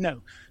America to do.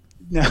 No.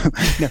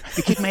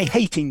 The kid may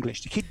hate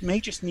English. The kid may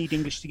just need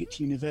English to get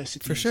to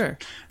university. For sure.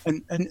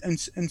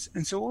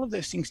 And so all of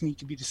those things need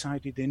to be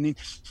decided. And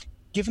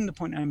given the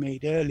point I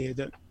made earlier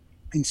that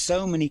in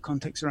so many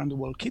contexts around the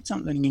world, kids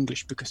aren't learning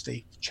English because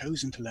they've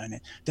chosen to learn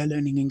it. They're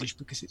learning English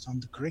because it's on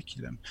the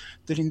curriculum.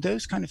 That in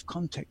those kind of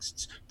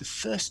contexts, the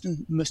first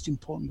and most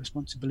important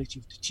responsibility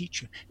of the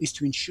teacher is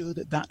to ensure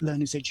that that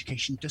learner's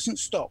education doesn't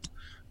stop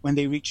when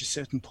they reach a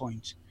certain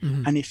point.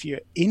 And if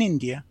you're in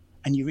India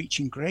and you're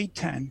reaching grade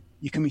 10,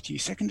 you're coming to your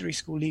secondary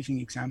school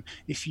leaving exam.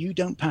 If you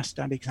don't pass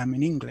that exam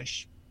in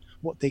English,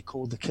 what they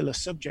call the killer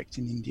subject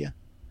in India,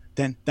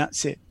 then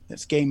that's it.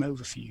 That's game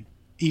over for you.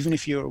 Even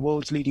if you're a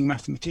world's leading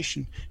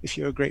mathematician, if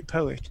you're a great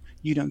poet,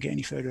 you don't get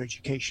any further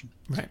education.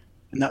 Right.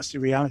 And that's the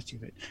reality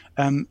of it.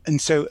 And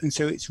so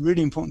it's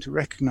really important to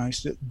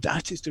recognize that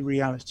that is the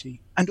reality,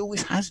 and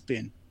always has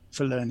been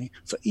for learning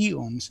for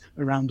eons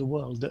around the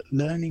world, that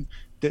learning,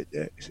 that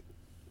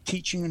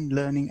teaching and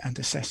learning and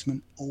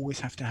assessment always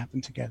have to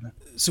happen together.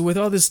 So with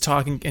all this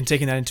talking and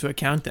taking that into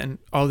account, then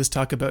all this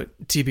talk about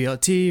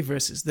TBLT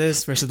versus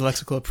this versus the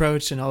lexical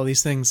approach and all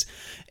these things,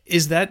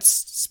 is that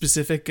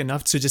specific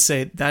enough to just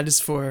say that is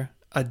for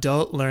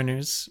adult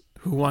learners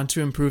who want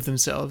to improve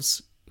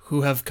themselves,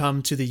 who have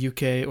come to the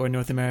UK or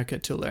North America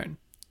to learn?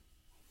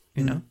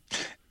 You know?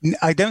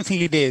 I don't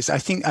think it is. I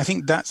think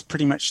that's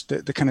pretty much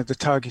the kind of the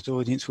target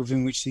audience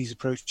within which these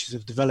approaches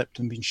have developed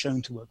and been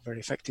shown to work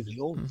very effectively,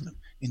 all of them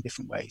in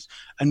different ways.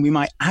 And we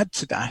might add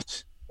to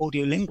that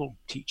audiolingual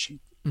teaching,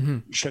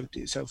 which showed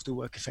itself to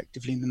work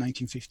effectively in the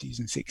 1950s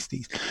and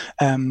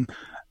 60s.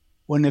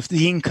 One of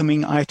the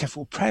incoming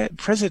IATEFL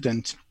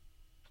president,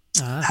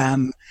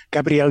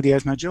 Gabriel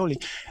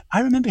Diaz-Majoli,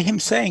 I remember him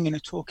saying in a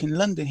talk in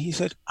London, he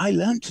said, I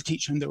learned to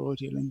teach under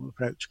audiolingual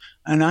approach.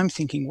 And I'm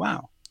thinking,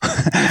 wow.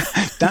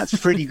 That's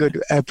pretty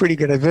good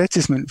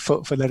advertisement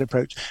for that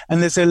approach. And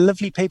there's a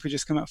lovely paper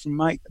just come out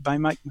by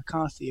Mike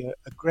McCarthy,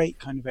 a great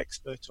kind of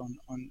expert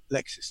on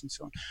Lexis and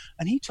so on.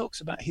 And he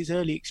talks about his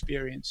early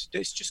experience.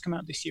 It's just come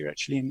out this year,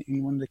 actually,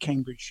 in one of the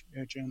Cambridge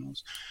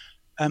journals,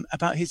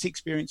 about his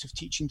experience of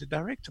teaching the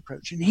direct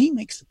approach. And he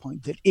makes the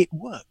point that it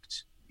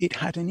worked. It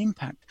had an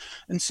impact.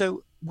 And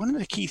so one of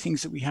the key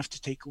things that we have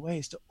to take away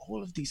is that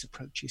all of these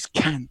approaches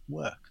can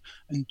work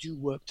and do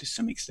work to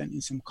some extent in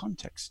some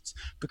contexts,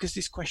 because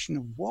this question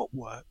of what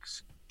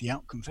works, the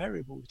outcome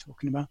variable we're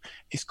talking about,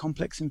 is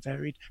complex and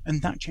varied,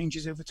 and that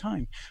changes over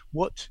time.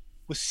 What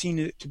was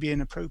seen to be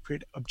an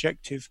appropriate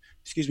objective,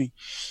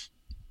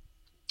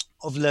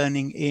 of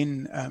learning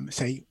in,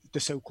 say,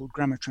 the so-called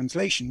grammar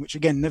translation, which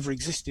again never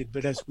existed,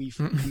 but as we've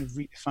kind of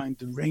redefined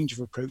the range of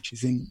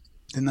approaches in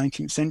the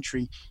 19th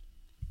century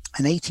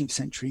and 18th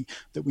century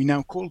that we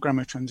now call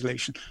grammar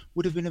translation,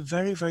 would have been a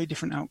very, very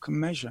different outcome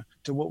measure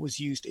to what was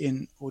used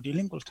in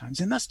audiolingual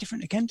times. And that's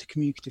different again to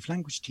communicative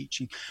language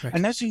teaching. Right.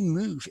 And as we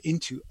move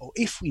into, or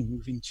if we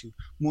move into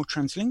more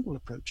translingual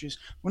approaches,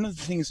 one of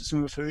the things that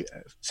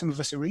some of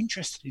us are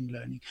interested in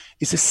learning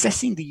is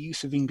assessing the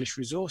use of English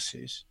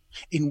resources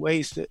in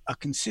ways that are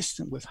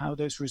consistent with how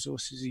those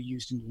resources are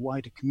used in the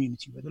wider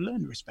community where the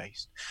learner is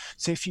based.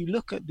 So if you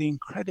look at the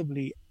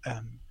incredibly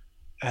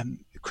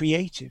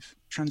creative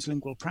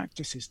translingual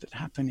practices that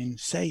happen in,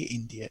 say,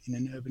 India, in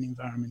an urban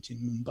environment in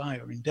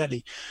Mumbai or in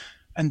Delhi,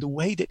 and the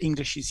way that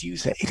English is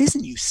used there, it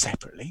isn't used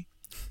separately.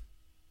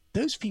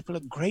 Those people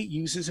are great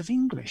users of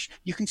English.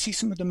 You can see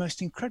some of the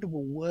most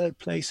incredible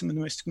wordplay, some of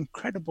the most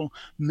incredible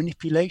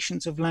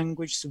manipulations of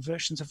language,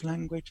 subversions of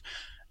language.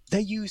 they're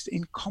used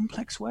in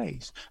complex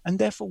ways. And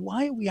therefore,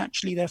 why are we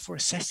actually therefore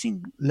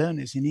assessing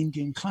learners in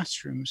Indian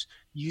classrooms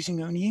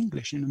using only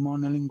English in a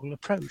monolingual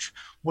approach?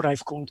 What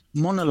I've called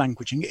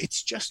monolanguaging.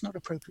 It's just not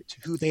appropriate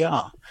to who they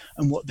are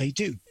and what they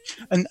do.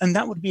 And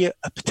that would be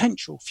a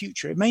potential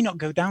future. It may not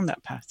go down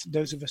that path.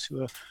 Those of us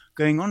who are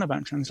going on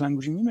about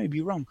translanguaging, we may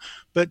be wrong.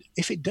 But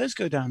if it does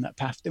go down that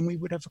path, then we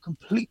would have a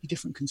completely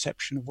different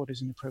conception of what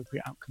is an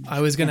appropriate outcome.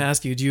 I was going to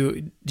ask you,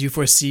 do you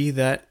foresee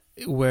that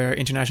where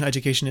international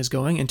education is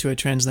going into a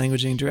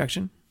translanguaging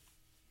direction?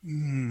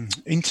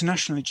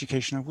 International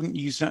education, I wouldn't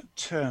use that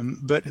term,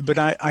 but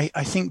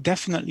I think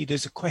definitely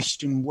there's a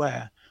question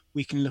where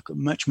we can look at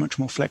much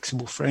more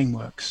flexible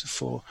frameworks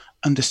for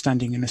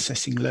understanding and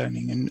assessing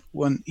learning. And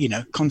one,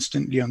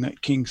 Constance Leung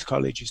at King's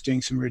College is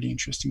doing some really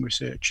interesting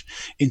research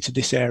into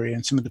this area,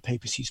 and some of the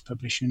papers he's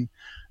published in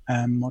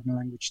Modern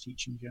Language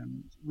Teaching Journal,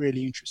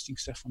 really interesting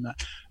stuff on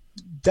that.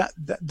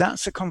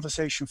 That's a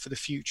conversation for the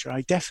future.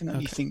 I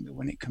definitely think that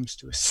when it comes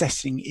to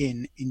assessing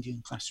in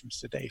Indian classrooms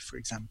today, for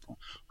example,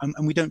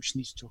 and we don't just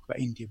need to talk about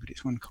India, but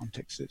it's one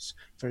context that's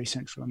very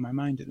central on my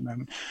mind at the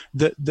moment,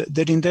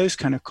 that in those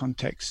kind of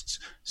contexts,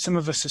 some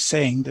of us are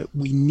saying that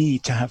we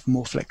need to have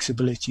more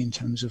flexibility in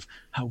terms of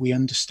how we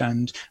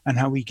understand and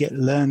how we get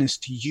learners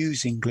to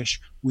use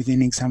English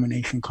within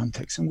examination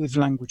context and with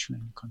language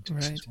learning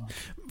context as well.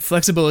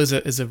 Flexible is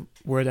a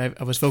word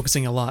I was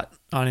focusing a lot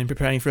on in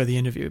preparing for the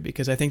interview,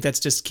 because I think that's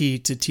just key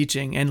to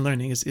teaching and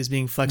learning is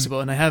being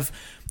flexible. And I have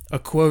a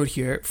quote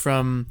here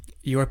from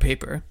your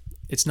paper.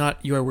 It's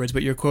not your words,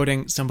 but you're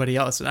quoting somebody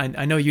else.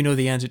 I know you know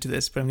the answer to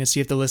this, but I'm going to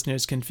see if the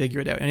listeners can figure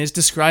it out. And it's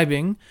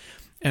describing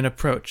an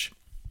approach.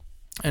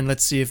 And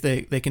let's see if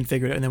they can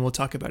figure it out, and then we'll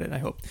talk about it, I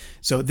hope.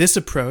 So this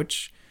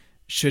approach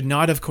should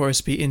not, of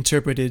course, be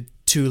interpreted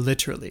too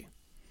literally.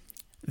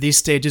 These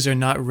stages are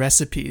not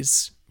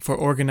recipes for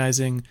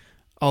organizing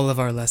all of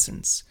our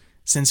lessons.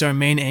 Since our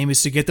main aim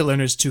is to get the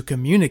learners to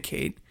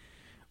communicate,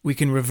 we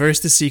can reverse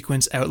the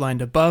sequence outlined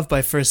above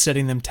by first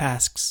setting them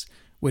tasks,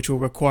 which will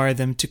require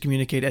them to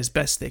communicate as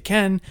best they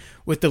can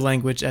with the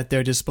language at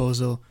their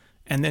disposal,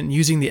 and then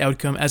using the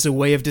outcome as a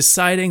way of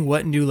deciding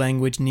what new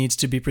language needs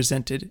to be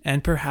presented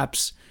and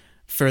perhaps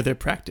further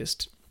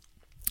practiced.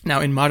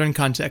 Now, in modern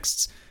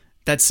contexts,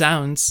 that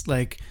sounds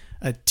like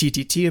a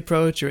TTT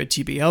approach or a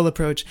TBL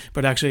approach,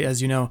 but actually,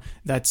 as you know,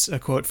 that's a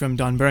quote from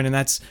Don Byrne, and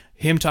that's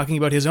him talking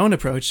about his own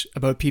approach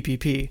about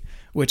PPP,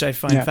 which I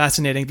find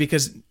fascinating,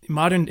 because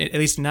modern, at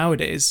least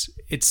nowadays,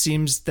 it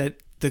seems that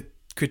the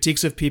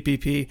critiques of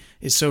PPP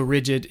is so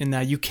rigid in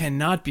that you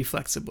cannot be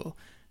flexible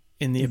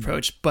in the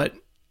approach. But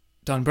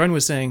Don Byrne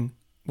was saying,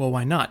 well,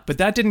 why not? But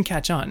that didn't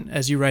catch on,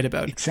 as you write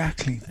about.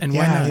 Exactly. And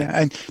why not? Yeah.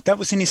 And that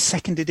was in his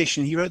second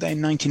edition. He wrote that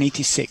in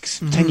 1986,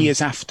 10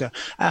 years after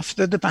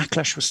the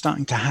backlash was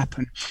starting to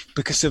happen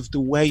because of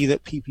the way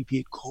that PPP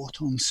had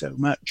caught on so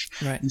much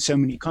in so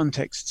many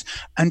contexts.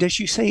 And as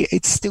you say,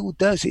 it still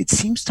does. It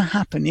seems to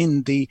happen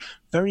in the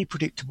very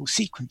predictable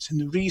sequence. And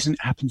the reason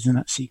it happens in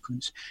that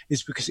sequence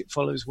is because it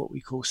follows what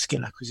we call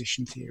skill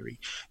acquisition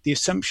theory. The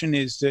assumption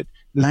is that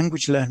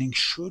language learning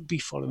should be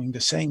following the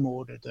same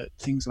order that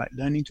things like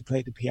learning to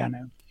play the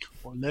piano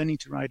or learning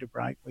to ride a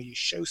bike, where you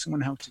show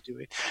someone how to do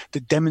it, to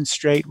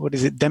demonstrate,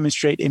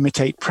 demonstrate,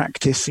 imitate,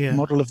 practice,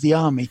 model of the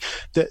army,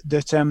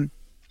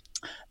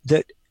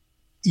 that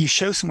you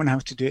show someone how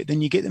to do it,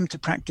 then you get them to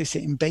practice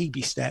it in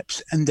baby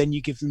steps, and then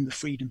you give them the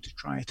freedom to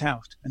try it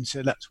out. And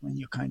so that's when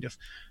you're kind of,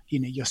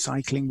 you're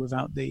cycling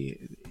without the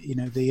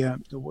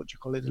what do you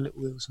call it, the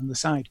little wheels on the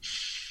side.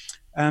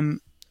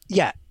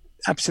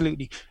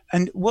 Absolutely.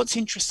 And what's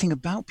interesting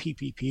about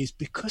PPP is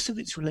because of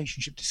its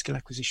relationship to skill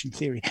acquisition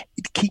theory,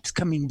 it keeps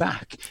coming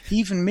back.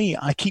 Even me,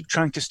 I keep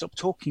trying to stop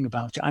talking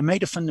about it. I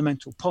made a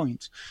fundamental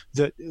point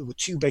that, or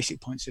two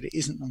basic points, that it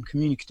isn't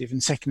non-communicative.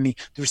 And secondly,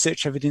 the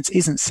research evidence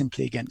isn't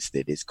simply against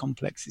it. It's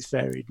complex, it's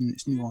varied, and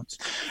it's nuanced.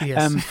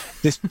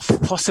 Yes. There's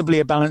possibly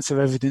a balance of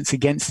evidence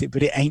against it,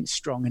 but it ain't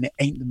strong, and it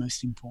ain't the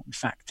most important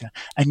factor.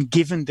 And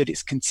given that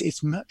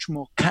it's much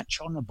more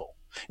catch-onable,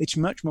 it's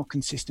much more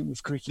consistent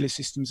with curricular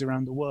systems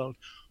around the world.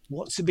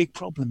 What's the big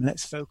problem?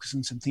 Let's focus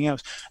on something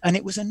else. And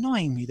it was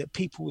annoying me that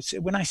people would say,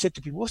 when I said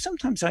to people, well,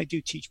 sometimes I do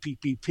teach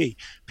PPP,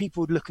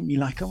 people would look at me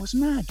like I was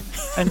mad.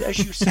 And as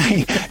you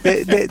say,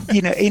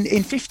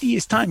 in 50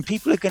 years' time,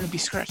 people are going to be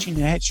scratching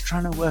their heads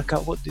trying to work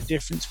out what the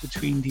difference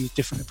between these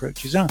different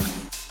approaches are.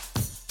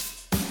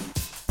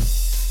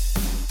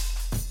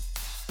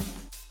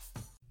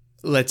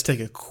 Let's take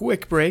a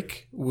quick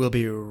break. We'll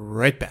be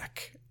right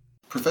back.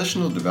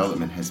 Professional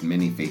development has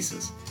many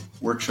faces: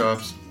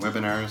 workshops,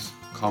 webinars,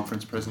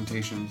 conference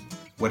presentations.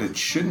 What it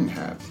shouldn't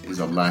have is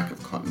a lack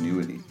of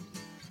continuity.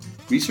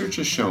 Research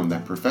has shown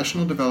that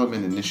professional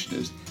development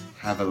initiatives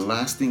have a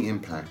lasting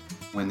impact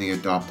when they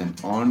adopt an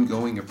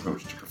ongoing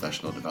approach to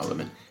professional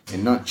development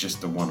and not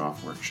just a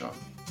one-off workshop.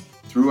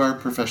 Through our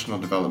professional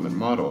development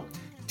model,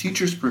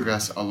 teachers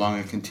progress along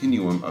a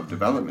continuum of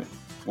development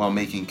while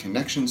making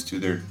connections to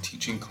their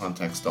teaching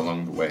context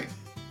along the way.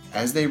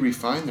 As they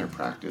refine their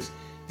practice,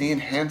 they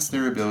enhance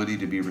their ability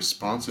to be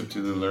responsive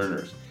to the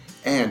learners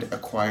and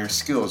acquire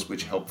skills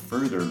which help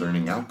further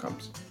learning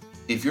outcomes.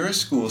 If you're a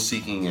school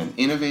seeking an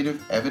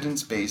innovative,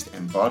 evidence-based,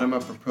 and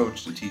bottom-up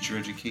approach to teacher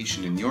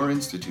education in your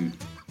institute,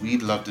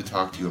 we'd love to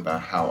talk to you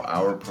about how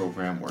our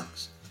program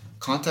works.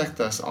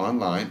 Contact us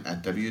online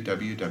at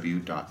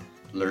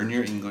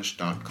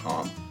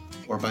www.learnyourenglish.com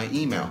or by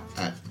email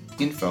at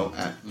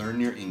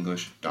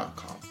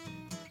info@learnyourenglish.com.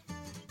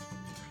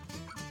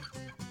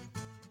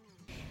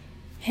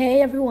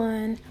 Hey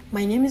everyone,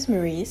 my name is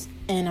Maurice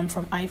and I'm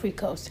from Ivory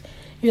Coast.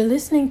 You're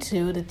listening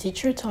to the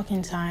Teacher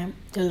Talking Time,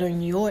 the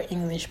Learn Your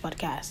English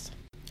podcast.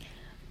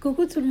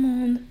 Coucou tout le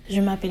monde,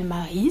 je m'appelle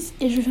Maurice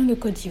et je viens de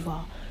Côte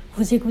d'Ivoire.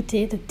 Vous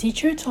écoutez the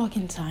Teacher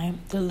Talking Time,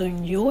 the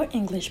Learn Your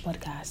English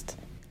podcast.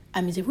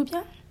 Amusez-vous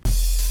bien.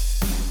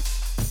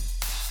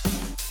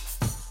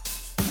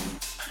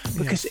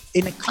 Because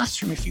in a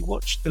classroom, if you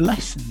watched the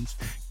lessons,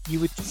 you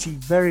would see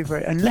very,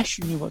 unless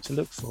you knew what to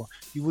look for,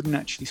 you wouldn't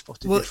actually spot a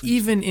difference. Well,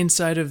 even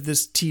inside of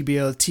this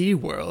TBLT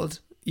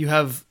world, you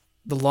have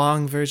the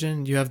Long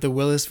version, you have the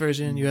Willis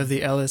version, you have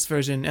the Ellis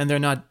version, and they're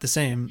not the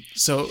same.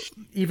 So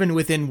even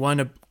within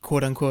one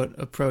quote-unquote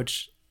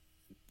approach,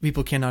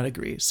 people cannot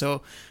agree.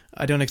 So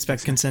I don't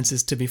expect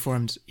consensus to be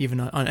formed even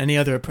on any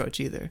other approach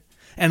either.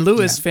 And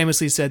Lewis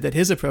famously said that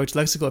his approach,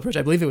 lexical approach,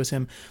 I believe it was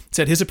him,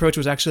 said his approach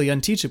was actually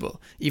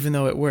unteachable, even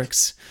though it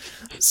works.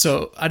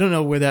 So I don't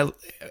know where that...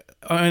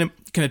 I'm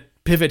going to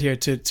pivot here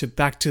to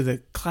back to the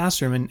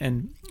classroom,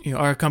 and you know,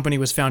 our company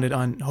was founded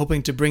on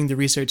hoping to bring the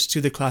research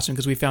to the classroom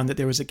because we found that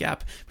there was a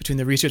gap between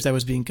the research that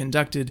was being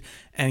conducted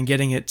and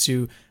getting it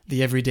to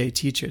the everyday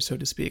teacher, so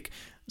to speak.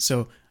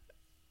 So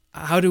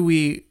how do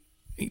we,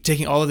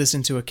 taking all of this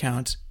into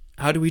account,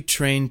 how do we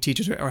train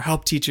teachers or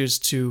help teachers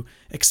to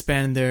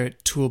expand their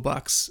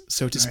toolbox,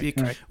 so to speak,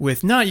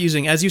 with not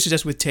using, as you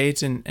suggest with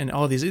Tate and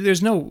all these,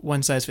 there's no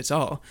one size fits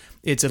all.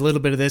 It's a little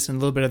bit of this and a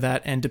little bit of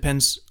that, and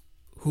depends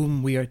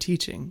whom we are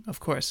teaching, of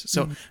course.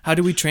 So how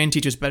do we train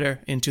teachers better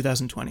in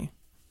 2020?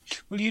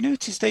 Well, you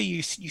noticed there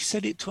you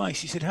said it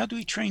twice. You said, how do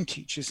we train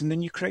teachers? And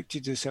then you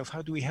corrected yourself,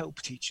 how do we help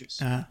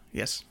teachers?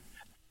 Yes.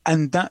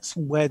 And that's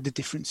where the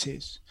difference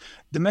is.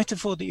 The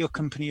metaphor that your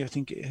company, I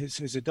think,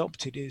 has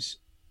adopted is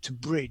to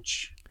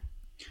bridge,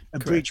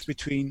 bridge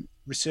between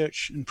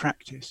research and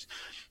practice.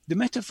 The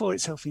metaphor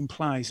itself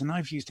implies, and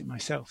I've used it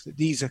myself, that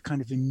these are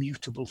kind of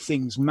immutable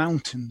things,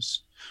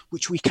 mountains,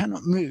 which we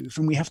cannot move,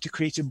 and we have to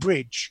create a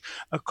bridge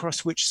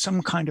across which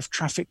some kind of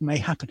traffic may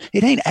happen.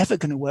 It ain't ever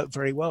going to work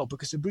very well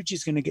because the bridge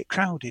is going to get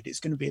crowded.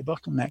 It's going to be a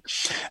bottleneck.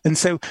 And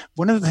so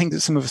one of the things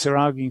that some of us are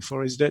arguing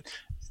for is that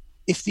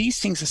if these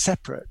things are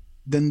separate,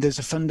 then there's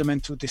a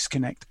fundamental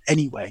disconnect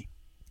anyway,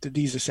 that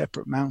these are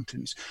separate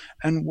mountains.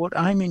 And what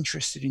I'm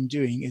interested in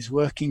doing is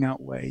working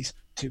out ways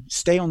to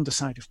stay on the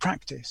side of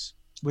practice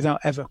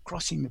without ever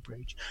crossing the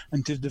bridge,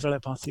 and to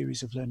develop our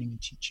theories of learning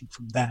and teaching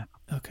from there.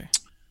 Okay.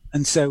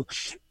 And so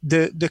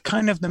the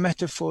kind of the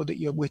metaphor that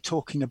we're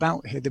talking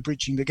about here, the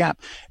bridging the gap,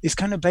 is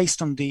kind of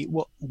based on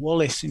what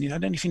Wallace, and I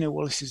don't know if you know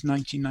Wallace's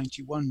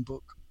 1991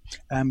 book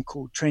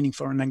called Training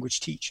Foreign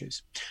Language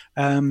Teachers,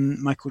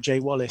 Michael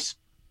J. Wallace.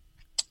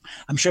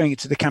 I'm showing it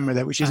to the camera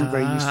there, which isn't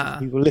very useful for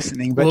people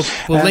listening. But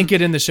we'll link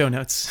it in the show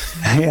notes.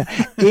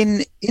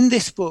 In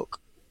this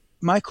book,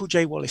 Michael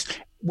J. Wallace,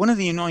 one of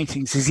the annoying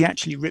things is he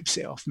actually rips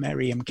it off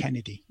Mary M.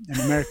 Kennedy, an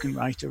American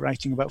writer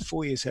writing about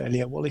 4 years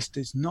earlier. Wallace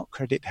does not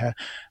credit her.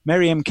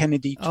 Mary M.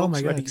 Kennedy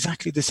talks about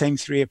exactly the same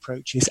three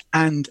approaches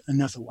and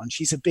another one.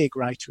 She's a big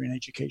writer in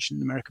education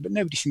in America, but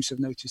nobody seems to have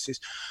noticed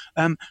this.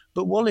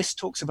 But Wallace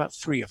talks about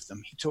three of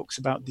them. He talks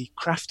about the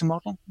craft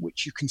model,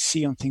 which you can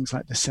see on things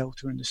like the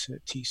CELTA and the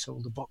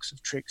CERT-TESOL, the box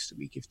of tricks that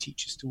we give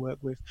teachers to work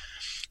with.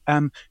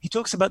 He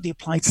talks about the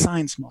applied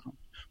science model,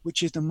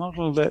 which is the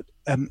model that,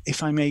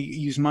 if I may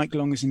use Mike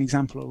Long as an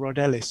example, or Rod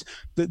Ellis,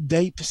 that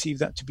they perceive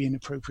that to be an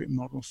appropriate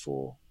model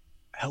for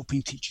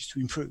helping teachers to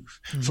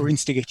improve, for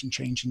instigating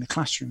change in the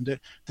classroom.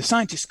 The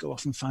scientists go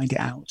off and find it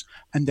out,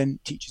 and then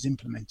teachers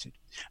implement it.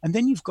 And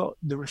then you've got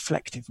the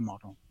reflective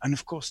model. And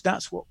of course,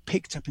 that's what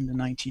picked up in the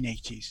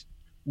 1980s.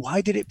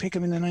 Why did it pick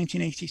up in the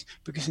 1980s?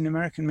 Because in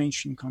American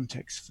mainstream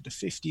context, for the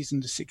 50s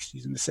and the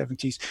 60s and the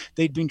 70s,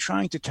 they'd been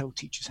trying to tell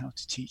teachers how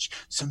to teach.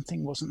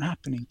 Something wasn't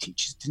happening.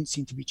 Teachers didn't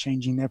seem to be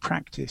changing their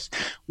practice.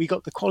 We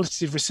got the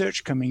qualitative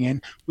research coming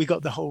in. We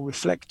got the whole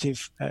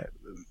reflective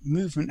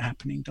movement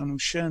happening, Donald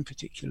Shern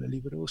particularly,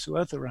 but also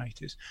other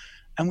writers.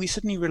 And we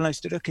suddenly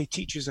realized that, okay,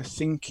 teachers are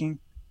thinking,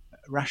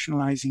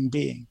 rationalizing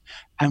being,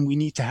 and we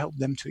need to help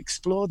them to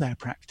explore their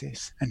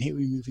practice. And here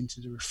we move into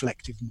the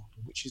reflective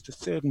model, which is the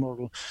third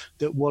model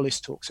that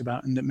Wallace talks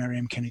about and that Mary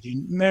M.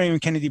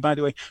 Kennedy, by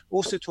the way,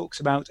 also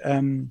talks about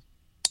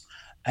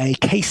a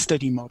case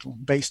study model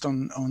based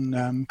on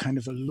kind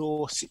of a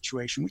law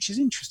situation, which is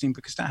interesting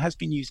because that has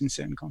been used in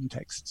certain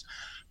contexts.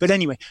 But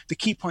anyway, the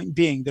key point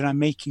being that I'm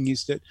making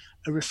is that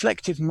a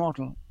reflective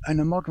model and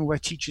a model where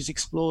teachers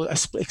explore,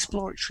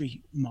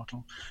 exploratory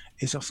model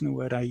is often the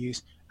word I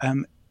use,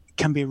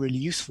 can be a really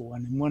useful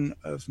one. And one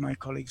of my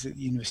colleagues at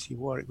the University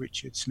of Warwick,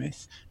 Richard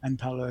Smith and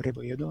Paolo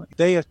Rebolledo,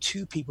 they are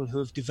two people who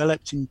have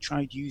developed and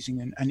tried using,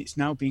 and it's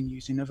now being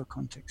used in other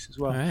contexts as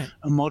well,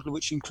 a model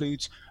which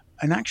includes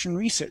an action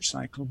research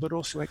cycle, but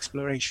also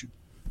exploration.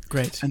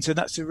 Great. And so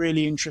that's a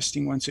really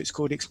interesting one. So it's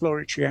called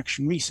Exploratory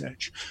Action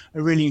Research,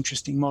 a really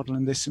interesting model.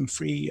 And there's some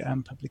free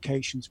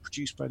publications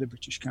produced by the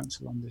British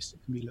Council on this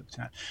that can be looked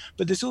at.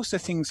 But there's also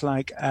things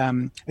like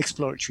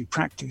exploratory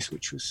practice,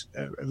 which was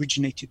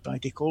originated by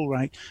Dick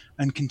Allwright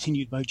and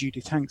continued by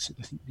Judith Hanks at,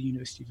 I think, the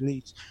University of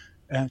Leeds.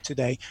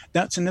 Today.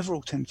 That's another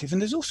alternative.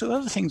 And there's also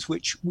other things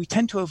which we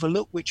tend to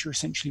overlook, which are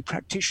essentially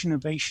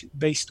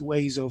practitioner-based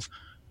ways of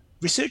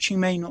researching,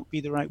 may not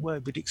be the right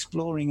word, but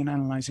exploring and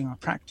analyzing our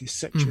practice,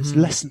 such as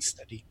lesson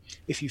study,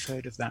 if you've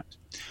heard of that.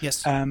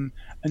 Yes. And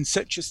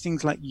such as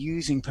things like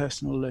using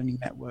personal learning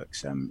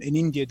networks. In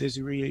India, there's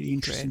a really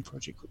interesting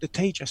project called the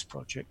Tejas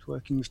Project,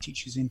 working with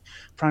teachers in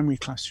primary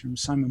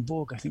classrooms. Simon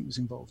Borg, I think, was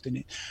involved in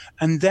it.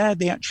 And there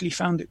they actually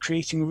found that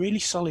creating a really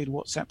solid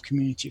WhatsApp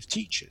community of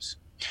teachers,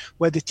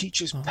 where the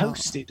teachers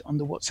posted on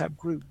the WhatsApp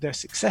group their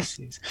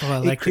successes.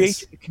 It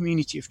created a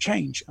community of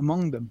change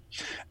among them.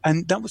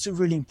 And that was a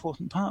really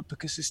important part,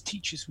 because as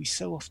teachers, we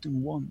so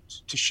often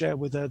want to share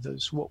with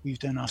others what we've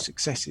done, our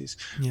successes.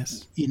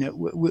 Yes. You know,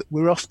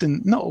 we're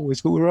often, not always,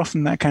 but we're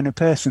often that kind of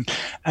person.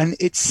 And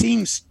it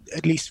seems,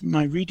 at least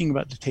my reading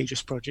about the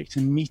Tejas Project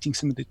and meeting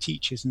some of the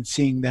teachers and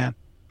seeing their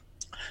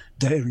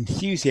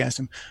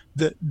enthusiasm,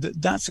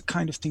 that's a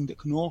kind of thing that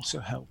can also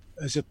help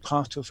as a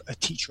part of a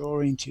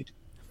teacher-oriented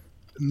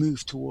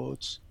move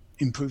towards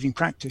improving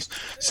practice.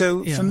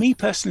 So for me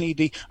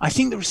personally, I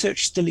think the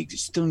research still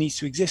needs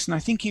to exist, and I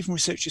think even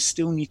researchers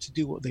still need to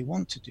do what they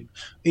want to do.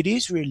 It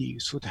is really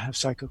useful to have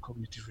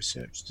psychocognitive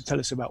research to tell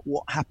us about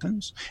what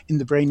happens in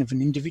the brain of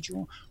an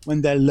individual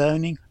when they're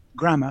learning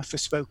grammar for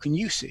spoken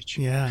usage.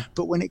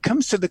 But when it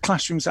comes to the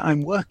classrooms that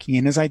I'm working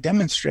in, as I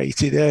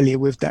demonstrated earlier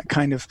with that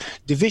kind of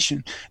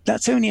division,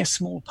 that's only a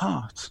small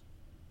part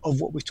of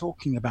what we're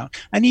talking about.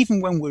 And even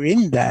when we're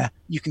in there,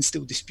 you can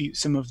still dispute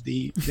some of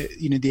the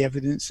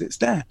evidence that's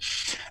there.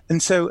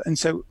 And so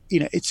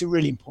it's a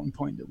really important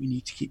point that we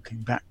need to keep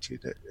coming back to,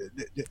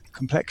 the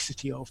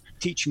complexity of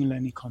teaching and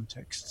learning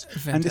contexts.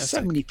 Fantastic. And there's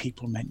so many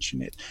people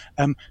mention it.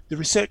 The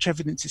research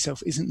evidence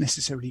itself isn't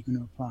necessarily going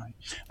to apply.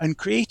 And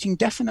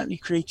definitely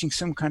creating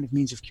some kind of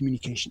means of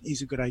communication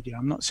is a good idea.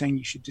 I'm not saying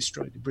you should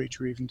destroy the bridge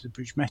or even the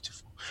bridge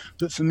metaphor.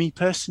 But for me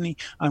personally,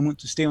 I want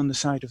to stay on the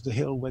side of the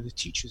hill where the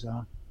teachers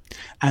are,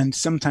 and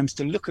sometimes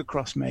to look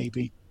across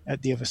maybe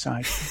at the other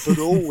side,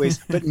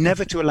 but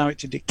never to allow it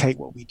to dictate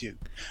what we do.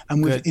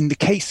 And in the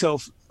case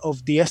of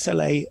the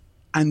SLA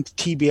and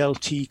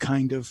TBLT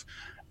kind of,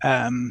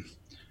 I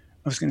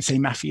was going to say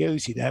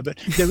mafiosi there, but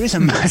there is a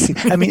massive,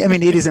 I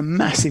mean, it is a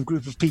massive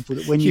group of people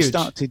that when you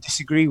start to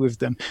disagree with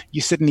them,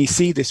 you suddenly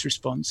see this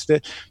response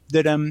that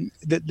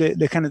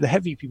the kind of the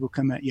heavy people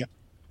come at you.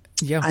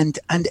 Yeah, and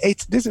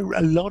there's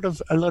a lot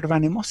of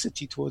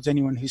animosity towards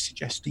anyone who's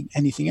suggesting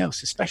anything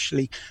else,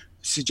 especially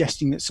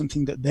suggesting that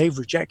something that they've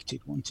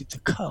rejected wanted to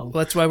cull.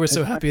 Well, that's why we're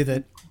so happy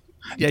that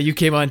you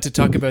came on to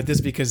talk about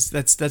this, because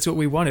that's what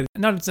we wanted.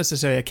 Not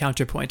necessarily a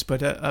counterpoint,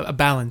 but a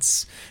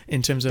balance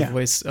in terms of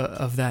voice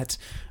of that.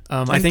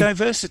 I think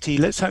diversity.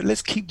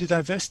 Let's keep the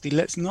diversity.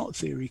 Let's not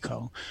theory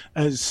cull,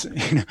 as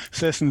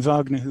Firth and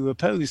Wagner, who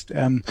opposed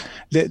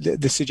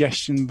the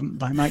suggestion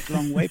by Mike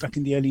Long way back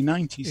in the early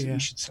 90s that we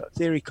should start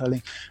theory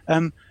culling.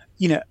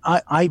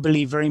 I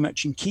believe very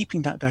much in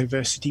keeping that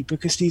diversity,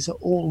 because these are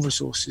all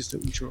resources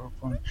that we draw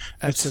upon.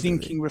 As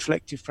thinking,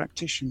 reflective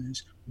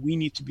practitioners, we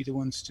need to be the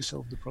ones to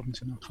solve the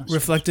problems in our classrooms.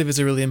 Reflective is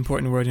a really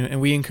important word, and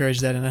we encourage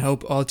that, and I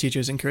hope all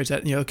teachers encourage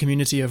that. A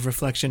community of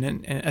reflection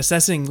and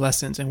assessing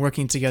lessons and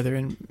working together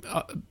and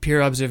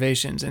peer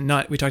observations, and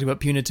we talked about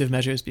punitive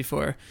measures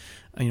before.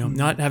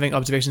 Not having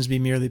observations be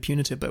merely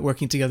punitive, but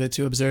working together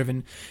to observe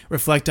and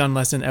reflect on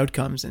lesson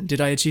outcomes. And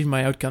did I achieve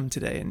my outcome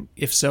today? And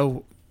if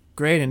so,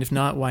 great. And if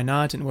not, why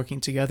not? And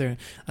working together,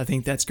 I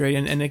think that's great.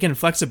 And again,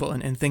 flexible,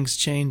 and things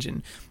change.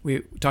 And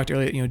we talked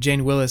earlier,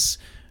 Jane Willis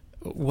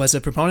was a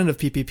proponent of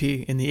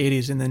PPP in the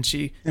 80s, and then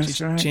she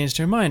changed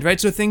her mind,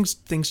 right? So things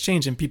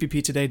change, and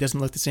PPP today doesn't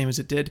look the same as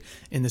it did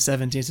in the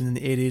 70s and in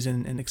the 80s,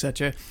 and et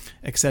cetera,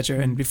 et cetera.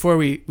 And before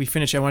we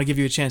finish, I want to give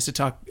you a chance to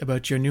talk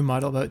about your new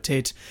model, about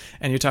Tate,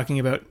 and you're talking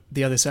about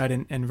the other side,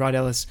 and Rod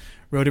Ellis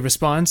wrote a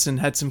response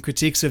and had some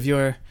critiques of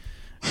your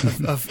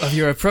of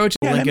your approach.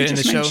 Let me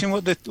just mention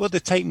what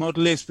the Tate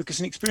model is, because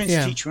an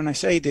experienced teacher, when I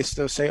say this,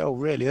 they'll say, "Oh,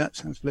 really? That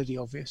sounds bloody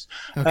obvious."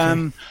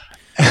 Okay.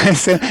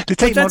 So the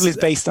Tate model is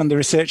based on the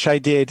research I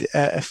did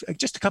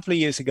just a couple of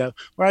years ago,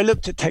 where I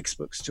looked at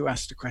textbooks to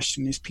ask the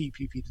question, is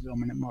PPP the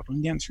dominant model?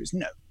 And the answer is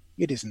no,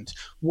 it isn't.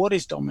 What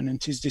is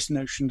dominant is this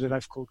notion that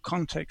I've called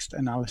context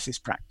analysis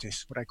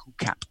practice, what I call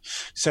CAP.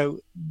 So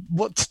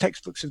what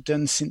textbooks have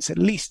done since at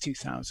least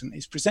 2000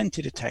 is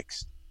presented a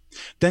text.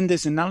 Then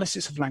there's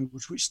analysis of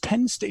language, which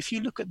tends to, if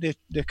you look at the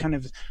kind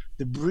of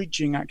the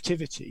bridging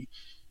activity,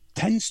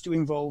 tends to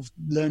involve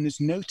learners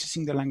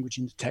noticing the language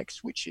in the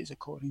text, which is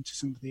according to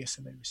some of the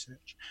SLA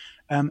research.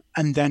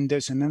 And then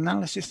there's an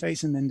analysis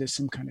phase, and then there's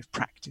some kind of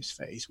practice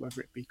phase,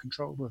 whether it be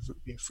controlled, whether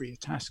it be a freer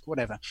task,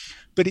 whatever.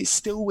 But it's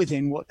still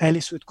within what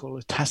Ellis would call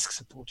a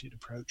task-supported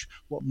approach,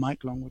 what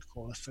Mike Long would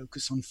call a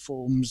focus on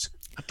forms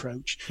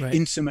approach, right,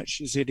 in so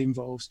much as it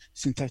involves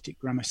synthetic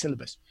grammar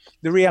syllabus.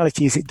 The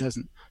reality is it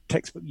doesn't.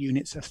 Textbook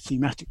units are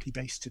thematically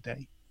based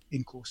today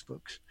in course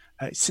books.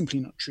 It's simply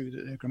not true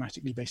that they're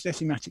grammatically based. They're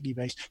thematically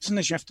based.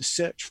 Sometimes you have to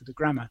search for the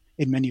grammar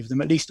in many of them,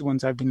 at least the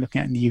ones I've been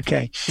looking at in the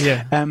UK.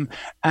 Yeah.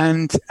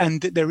 And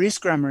that there is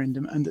grammar in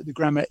them, and that the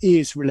grammar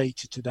is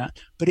related to that,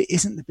 but it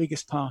isn't the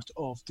biggest part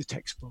of the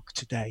textbook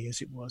today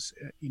as it was,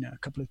 a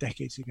couple of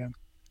decades ago.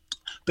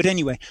 But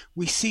anyway,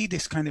 we see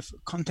this kind of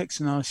context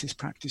analysis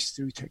practice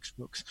through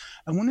textbooks.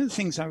 And one of the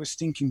things I was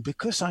thinking,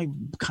 because I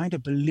kind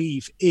of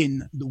believe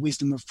in the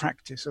wisdom of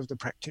practice of the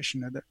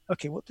practitioner, that,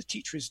 okay, what the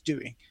teacher is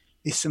doing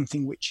is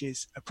something which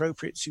is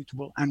appropriate,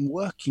 suitable, and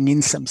working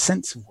in some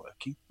sense of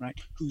working, right?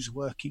 Who's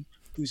working,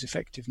 whose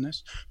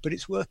effectiveness, but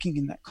it's working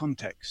in that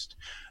context.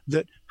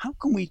 That how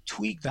can we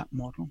tweak that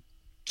model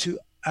to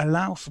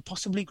allow for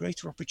possibly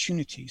greater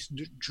opportunities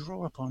to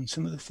draw upon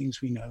some of the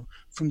things we know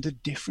from the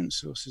different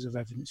sources of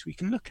evidence we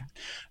can look at.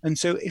 And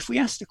so if we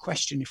ask the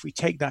question, if we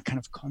take that kind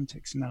of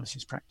context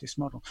analysis practice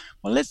model,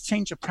 well, let's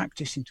change a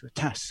practice into a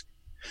task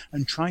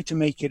and try to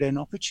make it an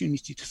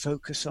opportunity to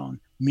focus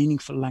on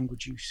meaningful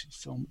language use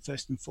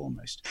first and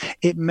foremost.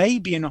 It may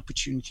be an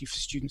opportunity for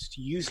students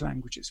to use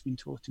language that's been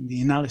taught in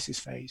the analysis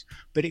phase,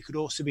 but it could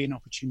also be an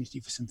opportunity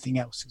for something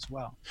else as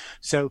well.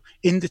 So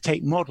in the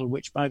TAPE model,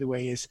 which by the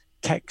way is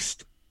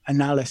text,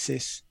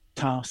 analysis,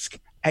 task,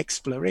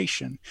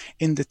 exploration,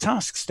 in the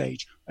task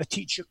stage, a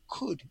teacher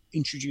could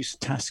introduce a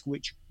task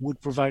which would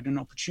provide an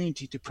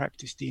opportunity to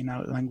practice the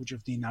language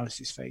of the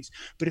analysis phase.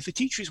 But if a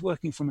teacher is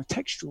working from a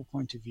textual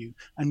point of view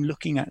and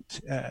looking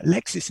at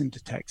lexis in the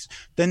text,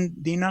 then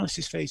the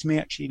analysis phase may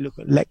actually look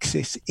at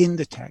lexis in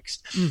the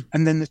text,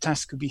 and then the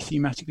task could be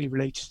thematically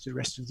related to the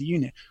rest of the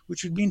unit,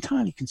 which would be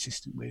entirely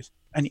consistent with,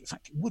 and in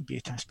fact, it would be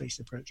a task-based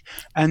approach.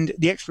 And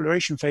the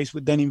exploration phase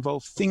would then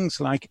involve things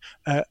like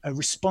a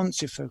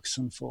responsive focus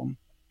on form.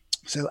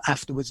 So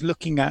afterwards,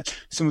 looking at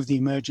some of the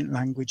emergent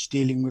language,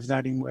 dealing with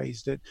that in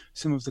ways that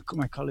some of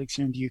my colleagues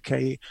here in the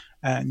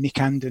UK, Nick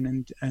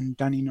Anden and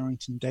Danny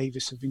Norrington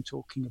Davis, have been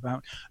talking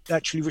about,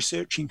 actually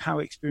researching how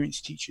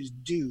experienced teachers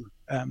do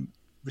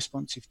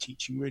responsive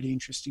teaching, really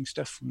interesting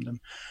stuff from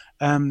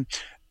them.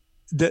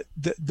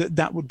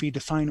 That would be the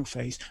final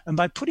phase. And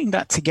by putting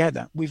that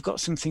together, we've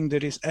got something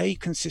that is fairly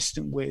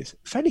consistent with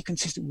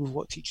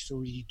what teachers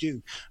already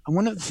do. And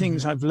one of the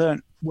things I've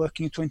learned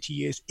working 20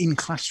 years in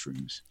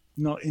classrooms,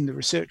 not in the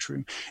research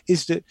room,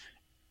 is that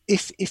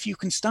if you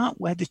can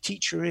start where the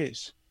teacher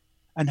is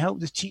and help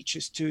the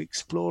teachers to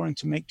explore and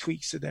to make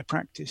tweaks to their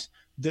practice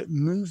that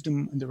move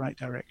them in the right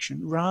direction,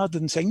 rather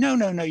than saying, no,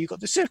 you've got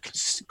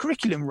the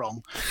curriculum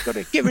wrong, you've got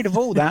to get rid of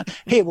all that,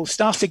 here, we'll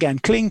start again,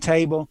 clean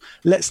table,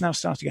 let's now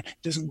start again.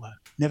 It doesn't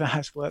work, never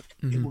has worked.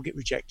 It will get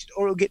rejected,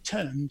 or it'll get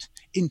turned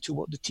into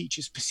what the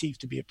teachers perceive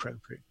to be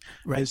appropriate,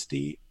 right,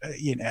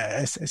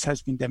 as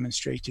has been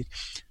demonstrated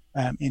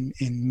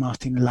in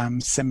Martin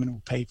Lamb's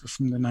seminal paper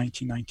from the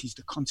 1990s,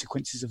 The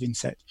Consequences of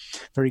Inset.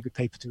 Very good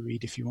paper to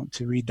read if you want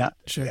to read that.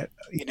 Sure.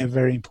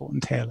 Very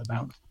important tale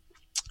about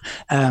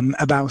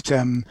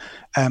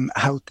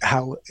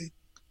how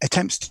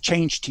attempts to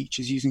change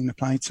teachers using the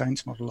applied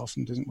science model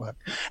often doesn't work.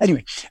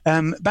 Anyway,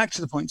 back to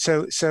the point.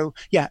 So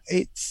yeah,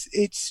 it's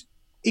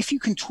if you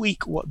can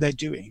tweak what they're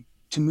doing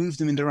to move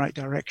them in the right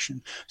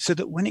direction, so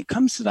that when it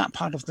comes to that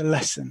part of the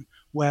lesson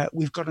where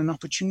we've got an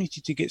opportunity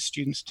to get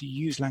students to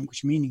use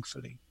language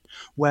meaningfully,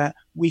 where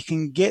we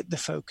can get the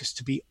focus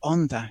to be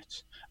on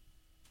that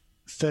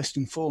first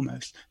and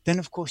foremost, then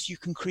of course you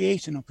can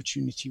create an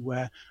opportunity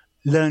where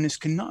learners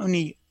can not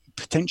only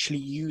potentially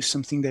use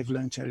something they've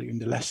learned earlier in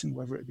the lesson,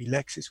 whether it be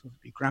lexis, whether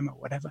it be grammar,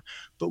 whatever,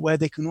 but where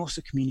they can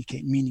also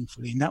communicate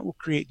meaningfully. And that will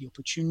create the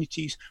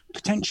opportunities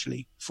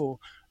potentially for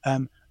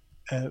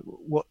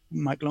what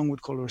Mike Long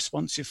would call a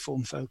responsive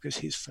form focus,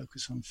 his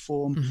focus on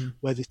form,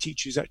 where the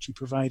teacher is actually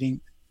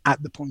providing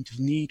at the point of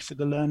need for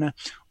the learner,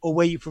 or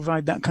where you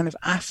provide that kind of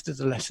after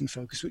the lesson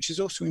focus, which is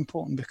also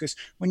important, because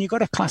when you've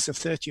got a class of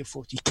 30 or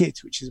 40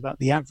 kids, which is about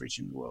the average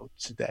in the world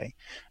today,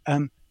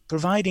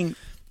 providing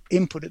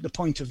input at the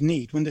point of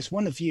need, when there's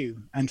one of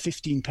you and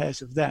 15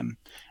 pairs of them,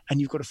 and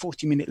you've got a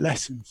 40-minute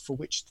lesson for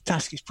which the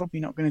task is probably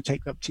not going to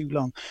take up too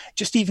long,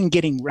 just even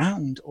getting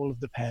round all of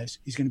the pairs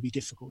is going to be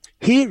difficult.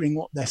 Hearing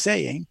what they're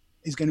saying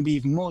is going to be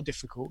even more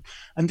difficult.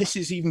 And this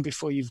is even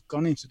before you've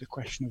gone into the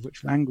question of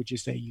which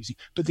languages they're using.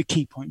 But the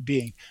key point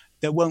being,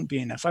 there won't be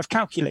enough. I've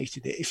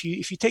calculated it. If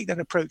you take that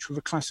approach with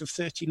a class of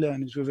 30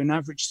 learners with an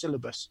average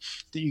syllabus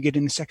that you get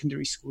in a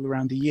secondary school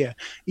around a year,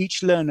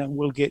 each learner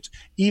will get,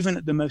 even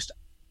at the most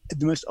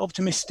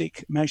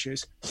optimistic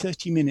measures,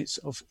 30 minutes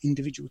of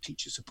individual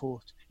teacher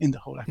support in the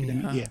whole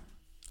academic year.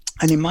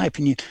 And in my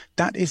opinion,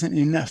 that isn't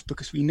enough,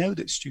 because we know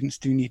that students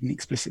do need an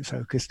explicit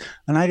focus.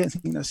 And I don't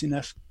think that's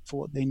enough for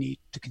what they need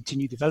to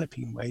continue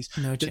developing in ways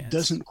that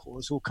doesn't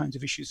cause all kinds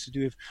of issues to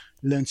do with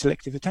learned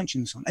selective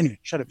attention and so on. Anyway,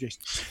 shut up,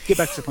 Jason. Get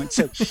back to the point.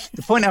 So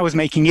the point I was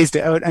making is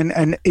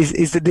that,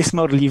 is that this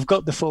model, you've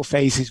got the 4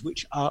 phases,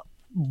 which are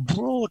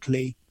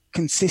broadly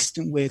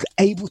consistent with,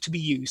 able to be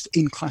used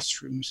in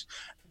classrooms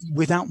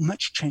without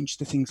much change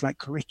to things like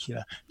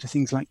curricula, to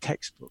things like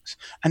textbooks.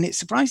 And it's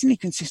surprisingly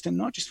consistent,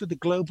 not just with the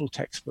global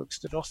textbooks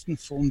that often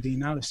form the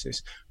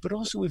analysis, but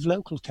also with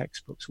local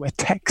textbooks, where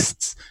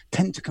texts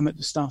tend to come at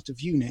the start of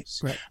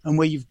units, right, and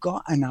where you've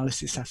got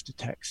analysis after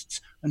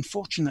texts.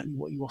 Unfortunately,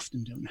 what you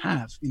often don't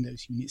have in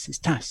those units is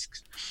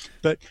tasks.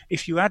 But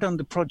if you add on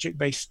the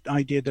project-based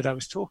idea that I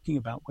was talking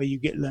about, where you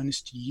get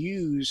learners to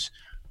use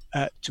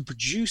to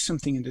produce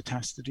something in the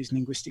task that is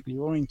linguistically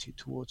oriented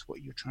towards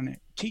what you're trying to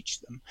teach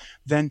them,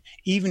 then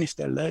even if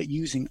they're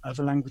using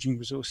other languaging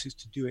resources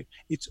to do it,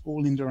 it's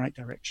all in the right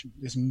direction.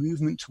 There's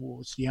movement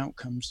towards the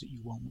outcomes that you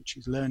want, which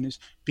is learners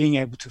being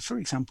able to, for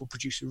example,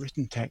 produce a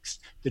written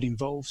text that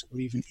involves or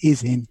even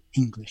is in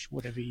English,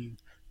 whatever you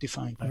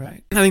define by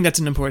right. That. I think that's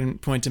an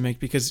important point to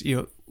make, because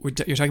you're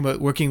talking about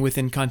working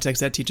within contexts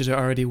that teachers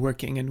are already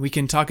working, and we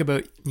can talk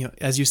about,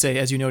 as you say,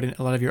 as you note in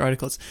a lot of your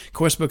articles,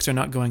 course books are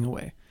not going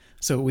away.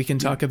 So we can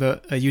talk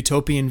about a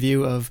utopian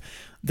view of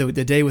the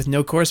day with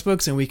no course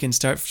books, and we can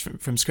start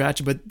from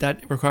scratch, but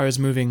that requires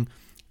moving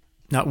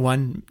not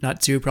 1, not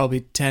 2,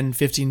 probably 10,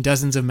 15,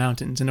 dozens of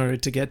mountains in order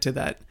to get to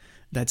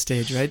that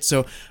stage, right?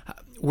 So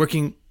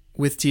working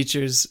with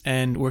teachers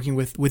and working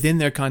within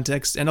their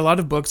context, and a lot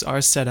of books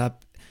are set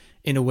up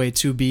in a way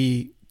to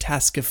be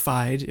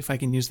taskified, if I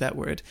can use that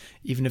word,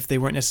 even if they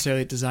weren't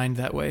necessarily designed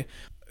that way.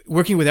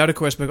 Working without a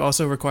course book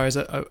also requires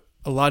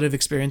a lot of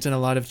experience and a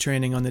lot of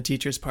training on the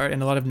teacher's part,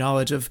 and a lot of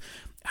knowledge of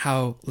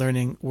how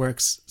learning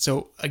works.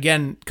 So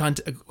again,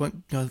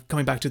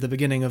 coming back to the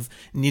beginning of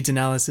needs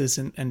analysis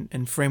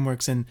and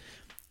frameworks and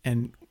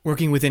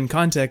working within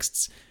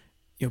contexts,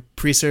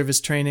 pre-service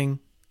training,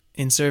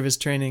 in-service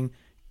training,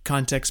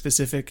 context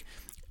specific.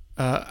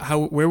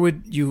 Where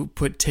would you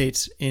put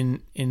TATE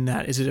in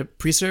that? Is it a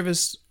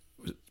pre-service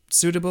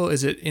suitable?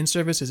 Is it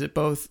in-service? Is it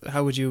both?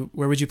 Where would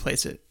you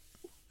place it?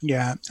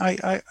 Yeah,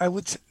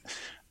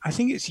 I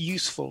think it's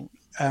useful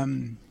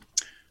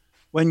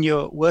when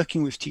you're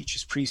working with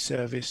teachers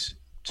pre-service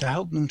to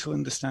help them to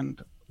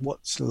understand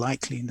what's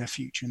likely in their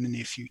future, in the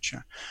near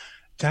future,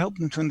 to help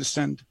them to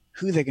understand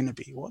who they're going to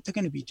be, what they're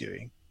going to be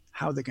doing,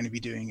 how they're going to be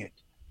doing it,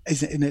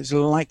 and it's a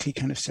likely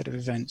kind of set of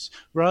events,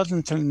 rather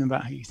than telling them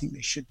about how you think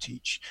they should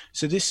teach.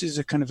 So this is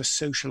a kind of a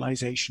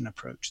socialization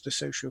approach, the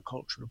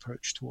socio-cultural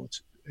approach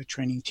towards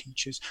training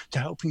teachers, to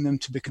helping them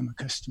to become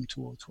accustomed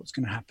towards what's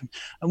going to happen.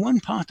 And one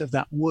part of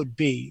that would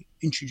be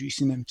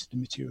introducing them to the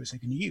materials they're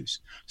going to use.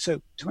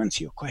 So to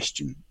answer your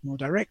question more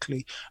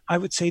directly, I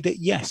would say that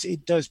yes,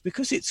 it does,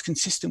 because it's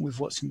consistent with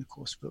what's in the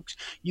course books.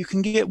 You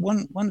can get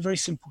one very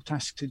simple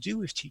task to do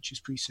with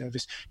teachers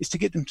pre-service is to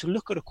get them to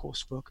look at a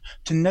course book,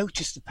 to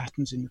notice the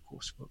patterns in the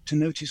course book, to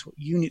notice what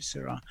units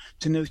there are,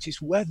 to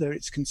notice whether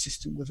it's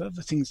consistent with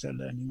other things they're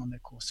learning on their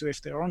course. So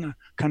if they're on a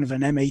kind of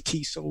an MAT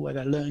SOL where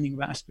they're learning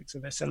about aspects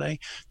of SLA,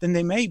 then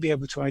they may be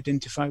able to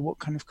identify what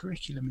kind of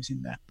curriculum is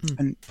in there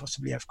and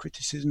possibly have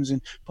criticisms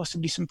and possibly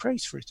some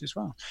praise for it as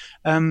well.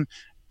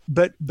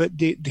 But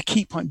the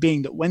key point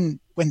being that when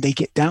they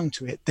get down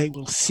to it, they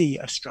will see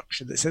a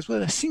structure that says, well,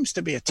 there seems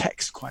to be a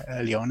text quite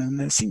early on, and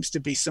there seems to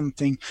be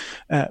something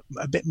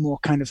a bit more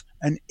kind of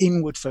an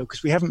inward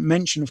focus. We haven't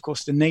mentioned, of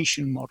course, the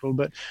Nation model,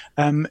 but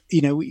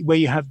where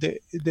you have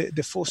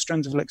the 4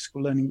 strands of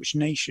lexical learning, which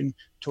Nation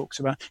talks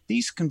about,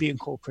 these can be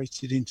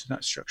incorporated into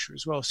that structure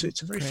as well. So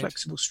it's a very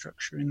flexible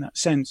structure in that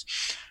sense.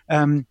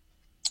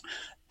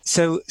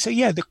 So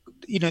yeah,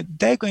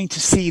 they're going to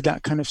see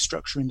that kind of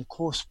structure in the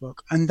course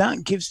book, and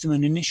that gives them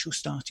an initial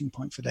starting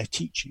point for their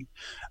teaching.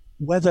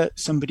 Whether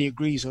somebody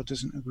agrees or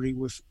doesn't agree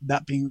with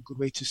that being a good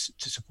way to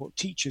support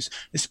teachers,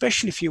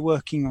 especially if you're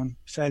working on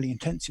fairly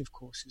intensive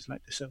courses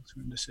like the CELTA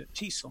and the CERT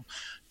TESOL,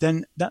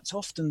 then that's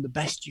often the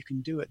best you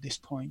can do at this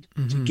point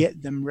to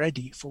get them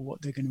ready for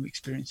what they're going to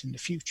experience in the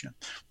future,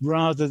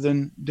 rather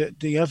than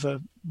the other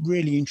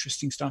really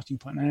interesting starting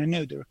point. And I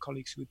know there are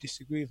colleagues who would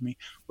disagree with me,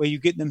 where you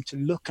get them to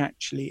look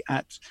actually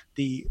at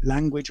the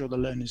language or the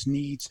learner's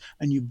needs,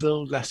 and you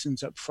build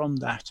lessons up from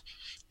that.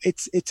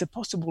 It's a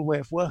possible way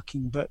of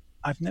working, but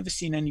I've never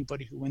seen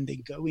anybody who, when they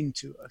go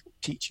into a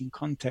teaching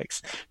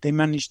context, they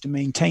manage to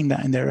maintain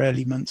that in their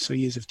early months or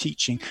years of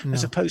teaching,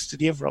 as opposed to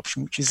the other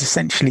option, which is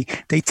essentially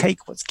they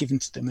take what's given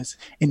to them, as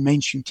in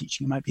mainstream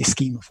teaching, it might be a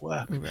scheme of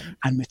work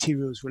and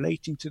materials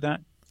relating to that.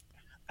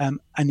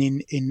 And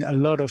in a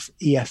lot of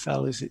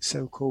EFL, as it's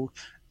so called,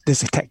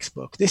 there's a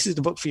textbook. This is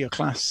the book for your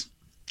class.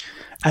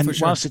 And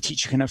whilst the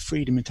teacher can have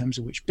freedom in terms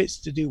of which bits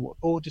to do, what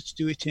order to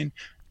do it in,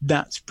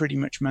 that's pretty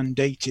much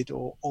mandated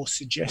or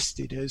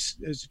suggested as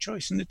a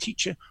choice. And the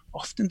teacher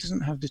often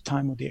doesn't have the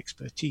time or the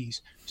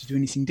expertise to do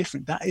anything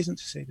different. That isn't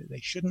to say that they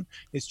shouldn't.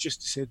 It's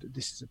just to say that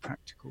this is a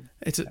practical.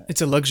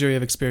 It's a luxury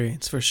of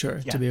experience for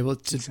sure, to be able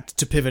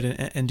to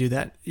pivot and do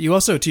that. You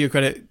also, to your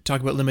credit,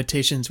 talk about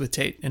limitations with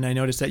Tate, and I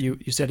noticed that you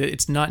said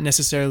it's not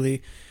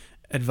necessarily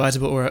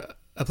advisable or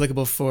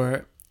applicable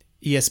for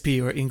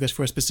ESP or English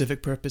for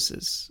specific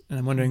purposes. And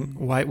I'm wondering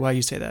why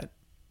you say that.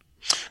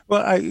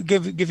 Well, I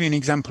give you an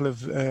example of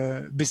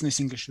business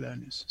English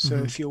learners. So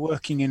if you're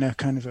working in a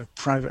kind of a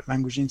private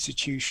language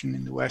institution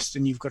in the West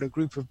and you've got a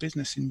group of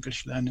business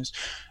English learners,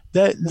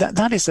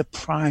 that is a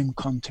prime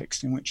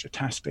context in which a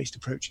task-based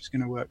approach is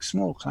going to work.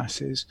 Small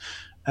classes,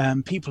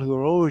 people who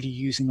are already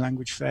using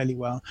language fairly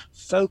well,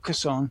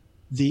 focus on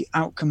the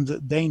outcome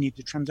that they need,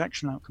 the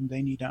transactional outcome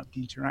they need out of the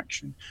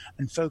interaction,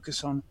 and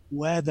focus on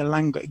where the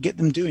language, get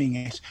them doing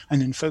it,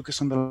 and then focus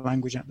on the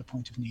language at the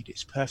point of need.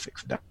 It's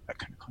perfect for that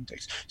kind of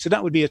context. So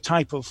that would be a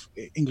type of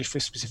English for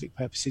specific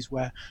purposes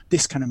where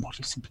this kind of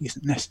model simply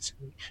isn't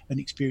necessary. An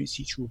experienced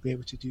teacher will be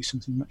able to do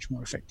something much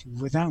more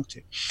effective without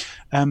it.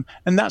 And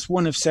that's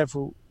one of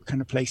several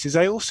kind of places.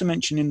 I also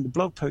mentioned in the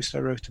blog post I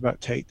wrote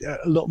about Tate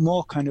a lot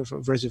more kind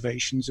of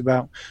reservations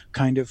about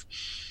kind of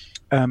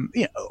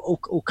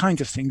all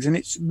kinds of things,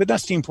 but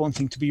that's the important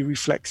thing, to be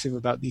reflexive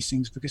about these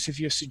things, because if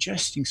you're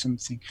suggesting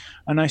something,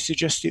 and I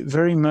suggest it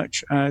very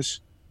much as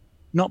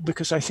not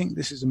because I think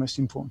this is the most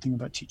important thing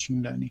about teaching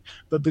and learning,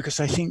 but because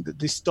I think that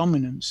this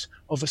dominance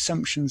of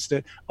assumptions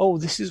that,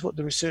 this is what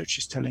the research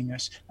is telling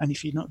us, and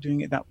if you're not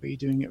doing it that way, you're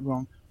doing it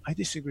wrong. I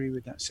disagree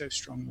with that so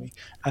strongly.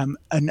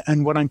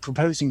 And what I'm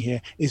proposing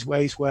here is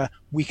ways where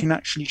we can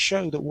actually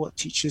show that what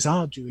teachers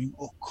are doing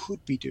or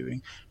could be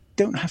doing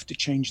don't have to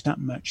change that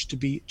much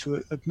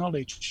to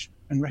acknowledge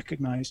and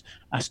recognize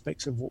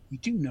aspects of what we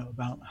do know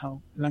about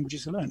how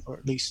languages are learned, or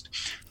at least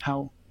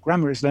how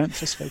grammar is learned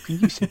for spoken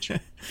usage.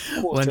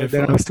 Wonderful.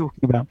 That I was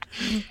talking about.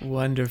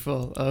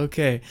 Wonderful.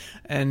 Okay.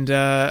 And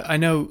I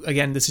know,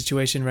 again, the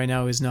situation right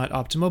now is not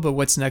optimal, but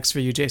what's next for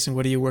you, Jason?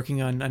 What are you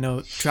working on? I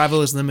know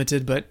travel is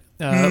limited, but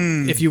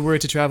if you were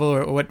to travel,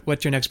 or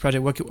what's your next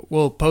project?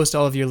 We'll post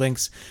all of your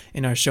links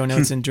in our show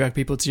notes and direct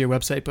people to your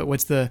website, but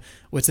what's the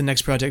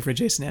next project for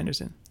Jason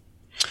Anderson?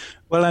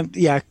 Well, I'm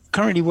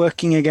currently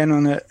working again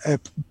on a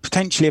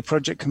potentially a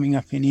project coming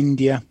up in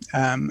India.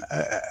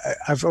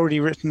 I've already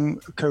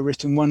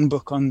co-written one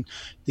book on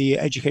the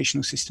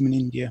educational system in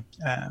India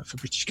for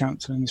British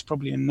Council, and there's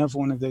probably another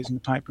one of those in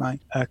the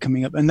pipeline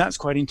coming up, and that's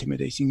quite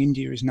intimidating.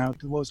 India is now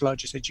the world's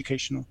largest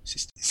educational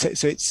system,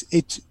 so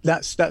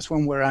that's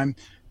one where I'm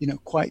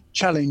quite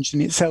challenged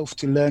in itself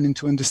to learn and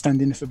to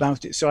understand enough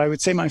about it. So I would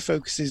say my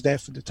focus is there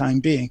for the time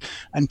being,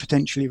 and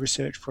potentially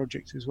research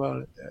projects as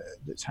well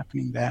that's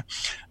happening there.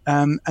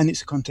 And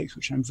it's a context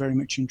which I'm very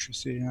much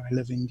interested in. I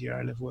love India.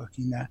 I love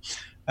working there.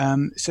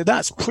 So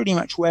that's pretty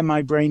much where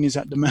my brain is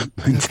at the moment.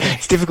 Okay.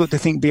 It's difficult to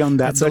think beyond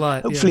that. That's a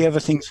lot, hopefully other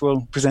things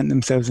will present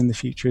themselves in the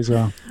future as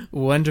well.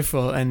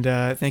 Wonderful. And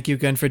thank you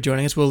again for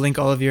joining us. We'll link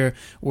all of your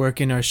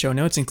work in our show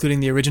notes, including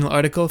the original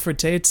article for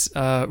Tate's,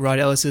 Rod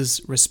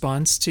Ellis's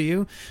response to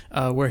you,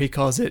 where he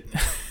calls it...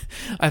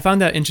 I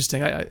found that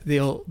interesting, the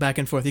old back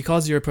and forth. He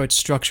calls your approach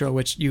structural,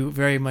 which you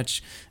very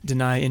much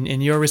deny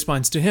in your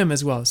response to him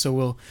as well. So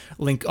we'll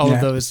link all of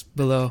those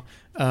below.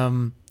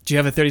 Do you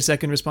have a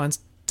 30-second response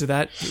to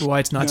that, why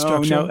it's not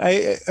structural? No,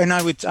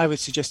 I would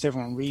suggest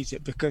everyone reads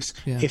it, because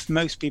if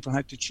most people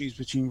had to choose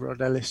between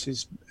Rod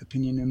Ellis's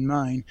opinion and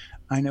mine,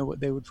 I know what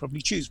they would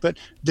probably choose. But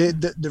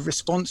the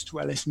response to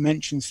Ellis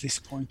mentions this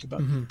point about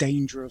the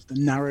danger of the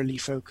narrowly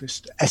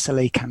focused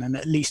SLA canon,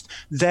 at least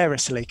their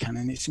SLA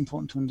canon. It's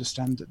important to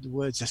understand that the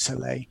words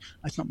SLA,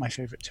 that's not my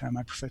favorite term,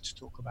 I prefer to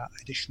talk about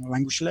additional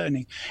language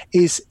learning,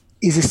 is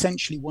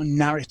essentially one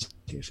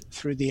narrative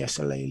through the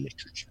SLA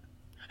literature.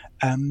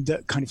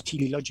 That kind of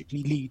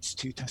teleologically leads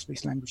to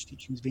task-based language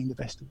teaching as being the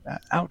best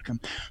outcome.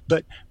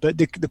 But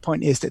the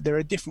point is that there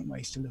are different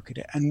ways to look at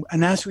it.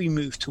 And as we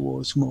move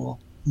towards more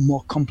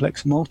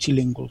complex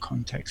multilingual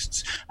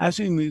contexts, as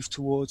we move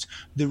towards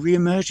the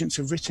reemergence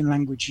of written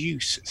language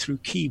use through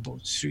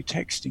keyboards, through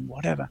texting,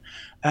 whatever,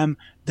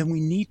 then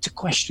we need to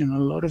question a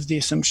lot of the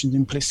assumptions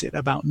implicit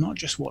about not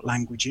just what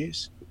language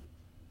is,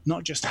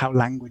 not just how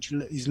language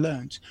is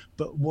learned,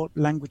 but what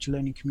language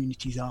learning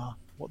communities are,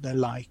 what they're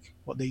like,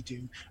 what they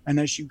do. And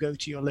as you go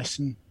to your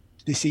lesson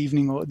this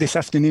evening or this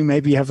afternoon,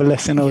 maybe you have a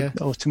lesson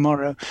or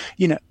tomorrow,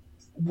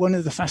 one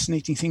of the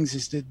fascinating things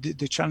is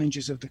the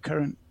challenges of the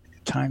current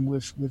time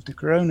with the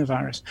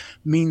coronavirus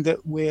mean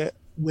that we're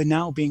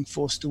now being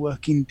forced to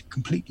work in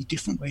completely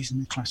different ways in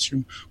the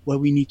classroom, where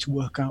we need to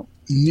work out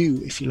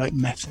new, if you like,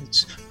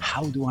 methods.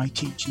 How do I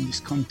teach in this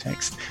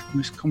context? The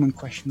most common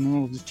question in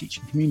all of the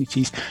teaching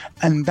communities,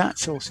 and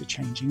that's also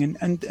changing,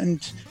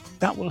 and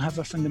that will have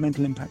a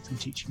fundamental impact on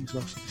teaching as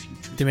well for the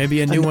future. There may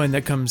be a new one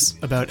that comes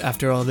about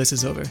after all this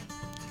is over.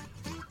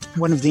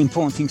 One of the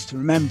important things to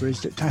remember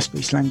is that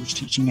task-based language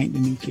teaching ain't the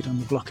new kid on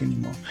the block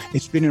anymore.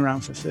 It's been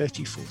around for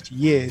 30, 40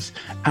 years,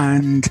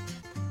 and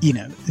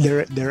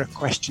there are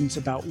questions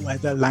about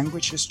whether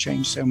language has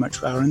changed so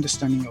much, our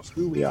understanding of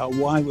who we are,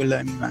 why we're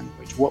learning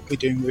language, what we're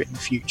doing with it in the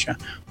future,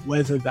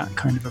 whether that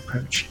kind of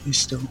approach is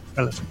still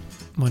relevant.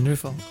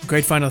 Wonderful.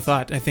 Great final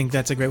thought. I think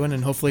that's a great one,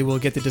 and hopefully we'll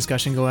get the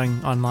discussion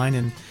going online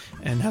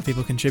and have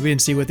people contribute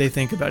and see what they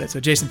think about it. So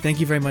Jason, thank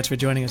you very much for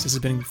joining us. This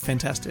has been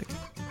fantastic.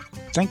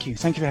 Thank you.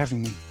 Thank you for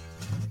having me.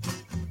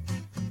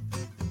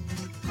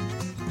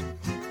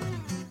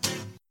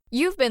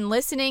 You've been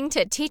listening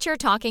to Teacher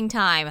Talking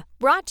Time,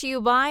 brought to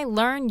you by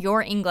Learn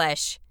Your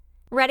English.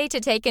 Ready to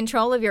take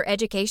control of your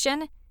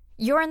education?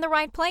 You're in the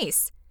right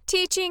place.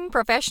 Teaching,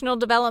 professional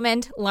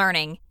development,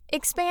 learning.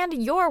 Expand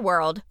your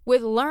world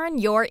with Learn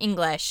Your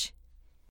English.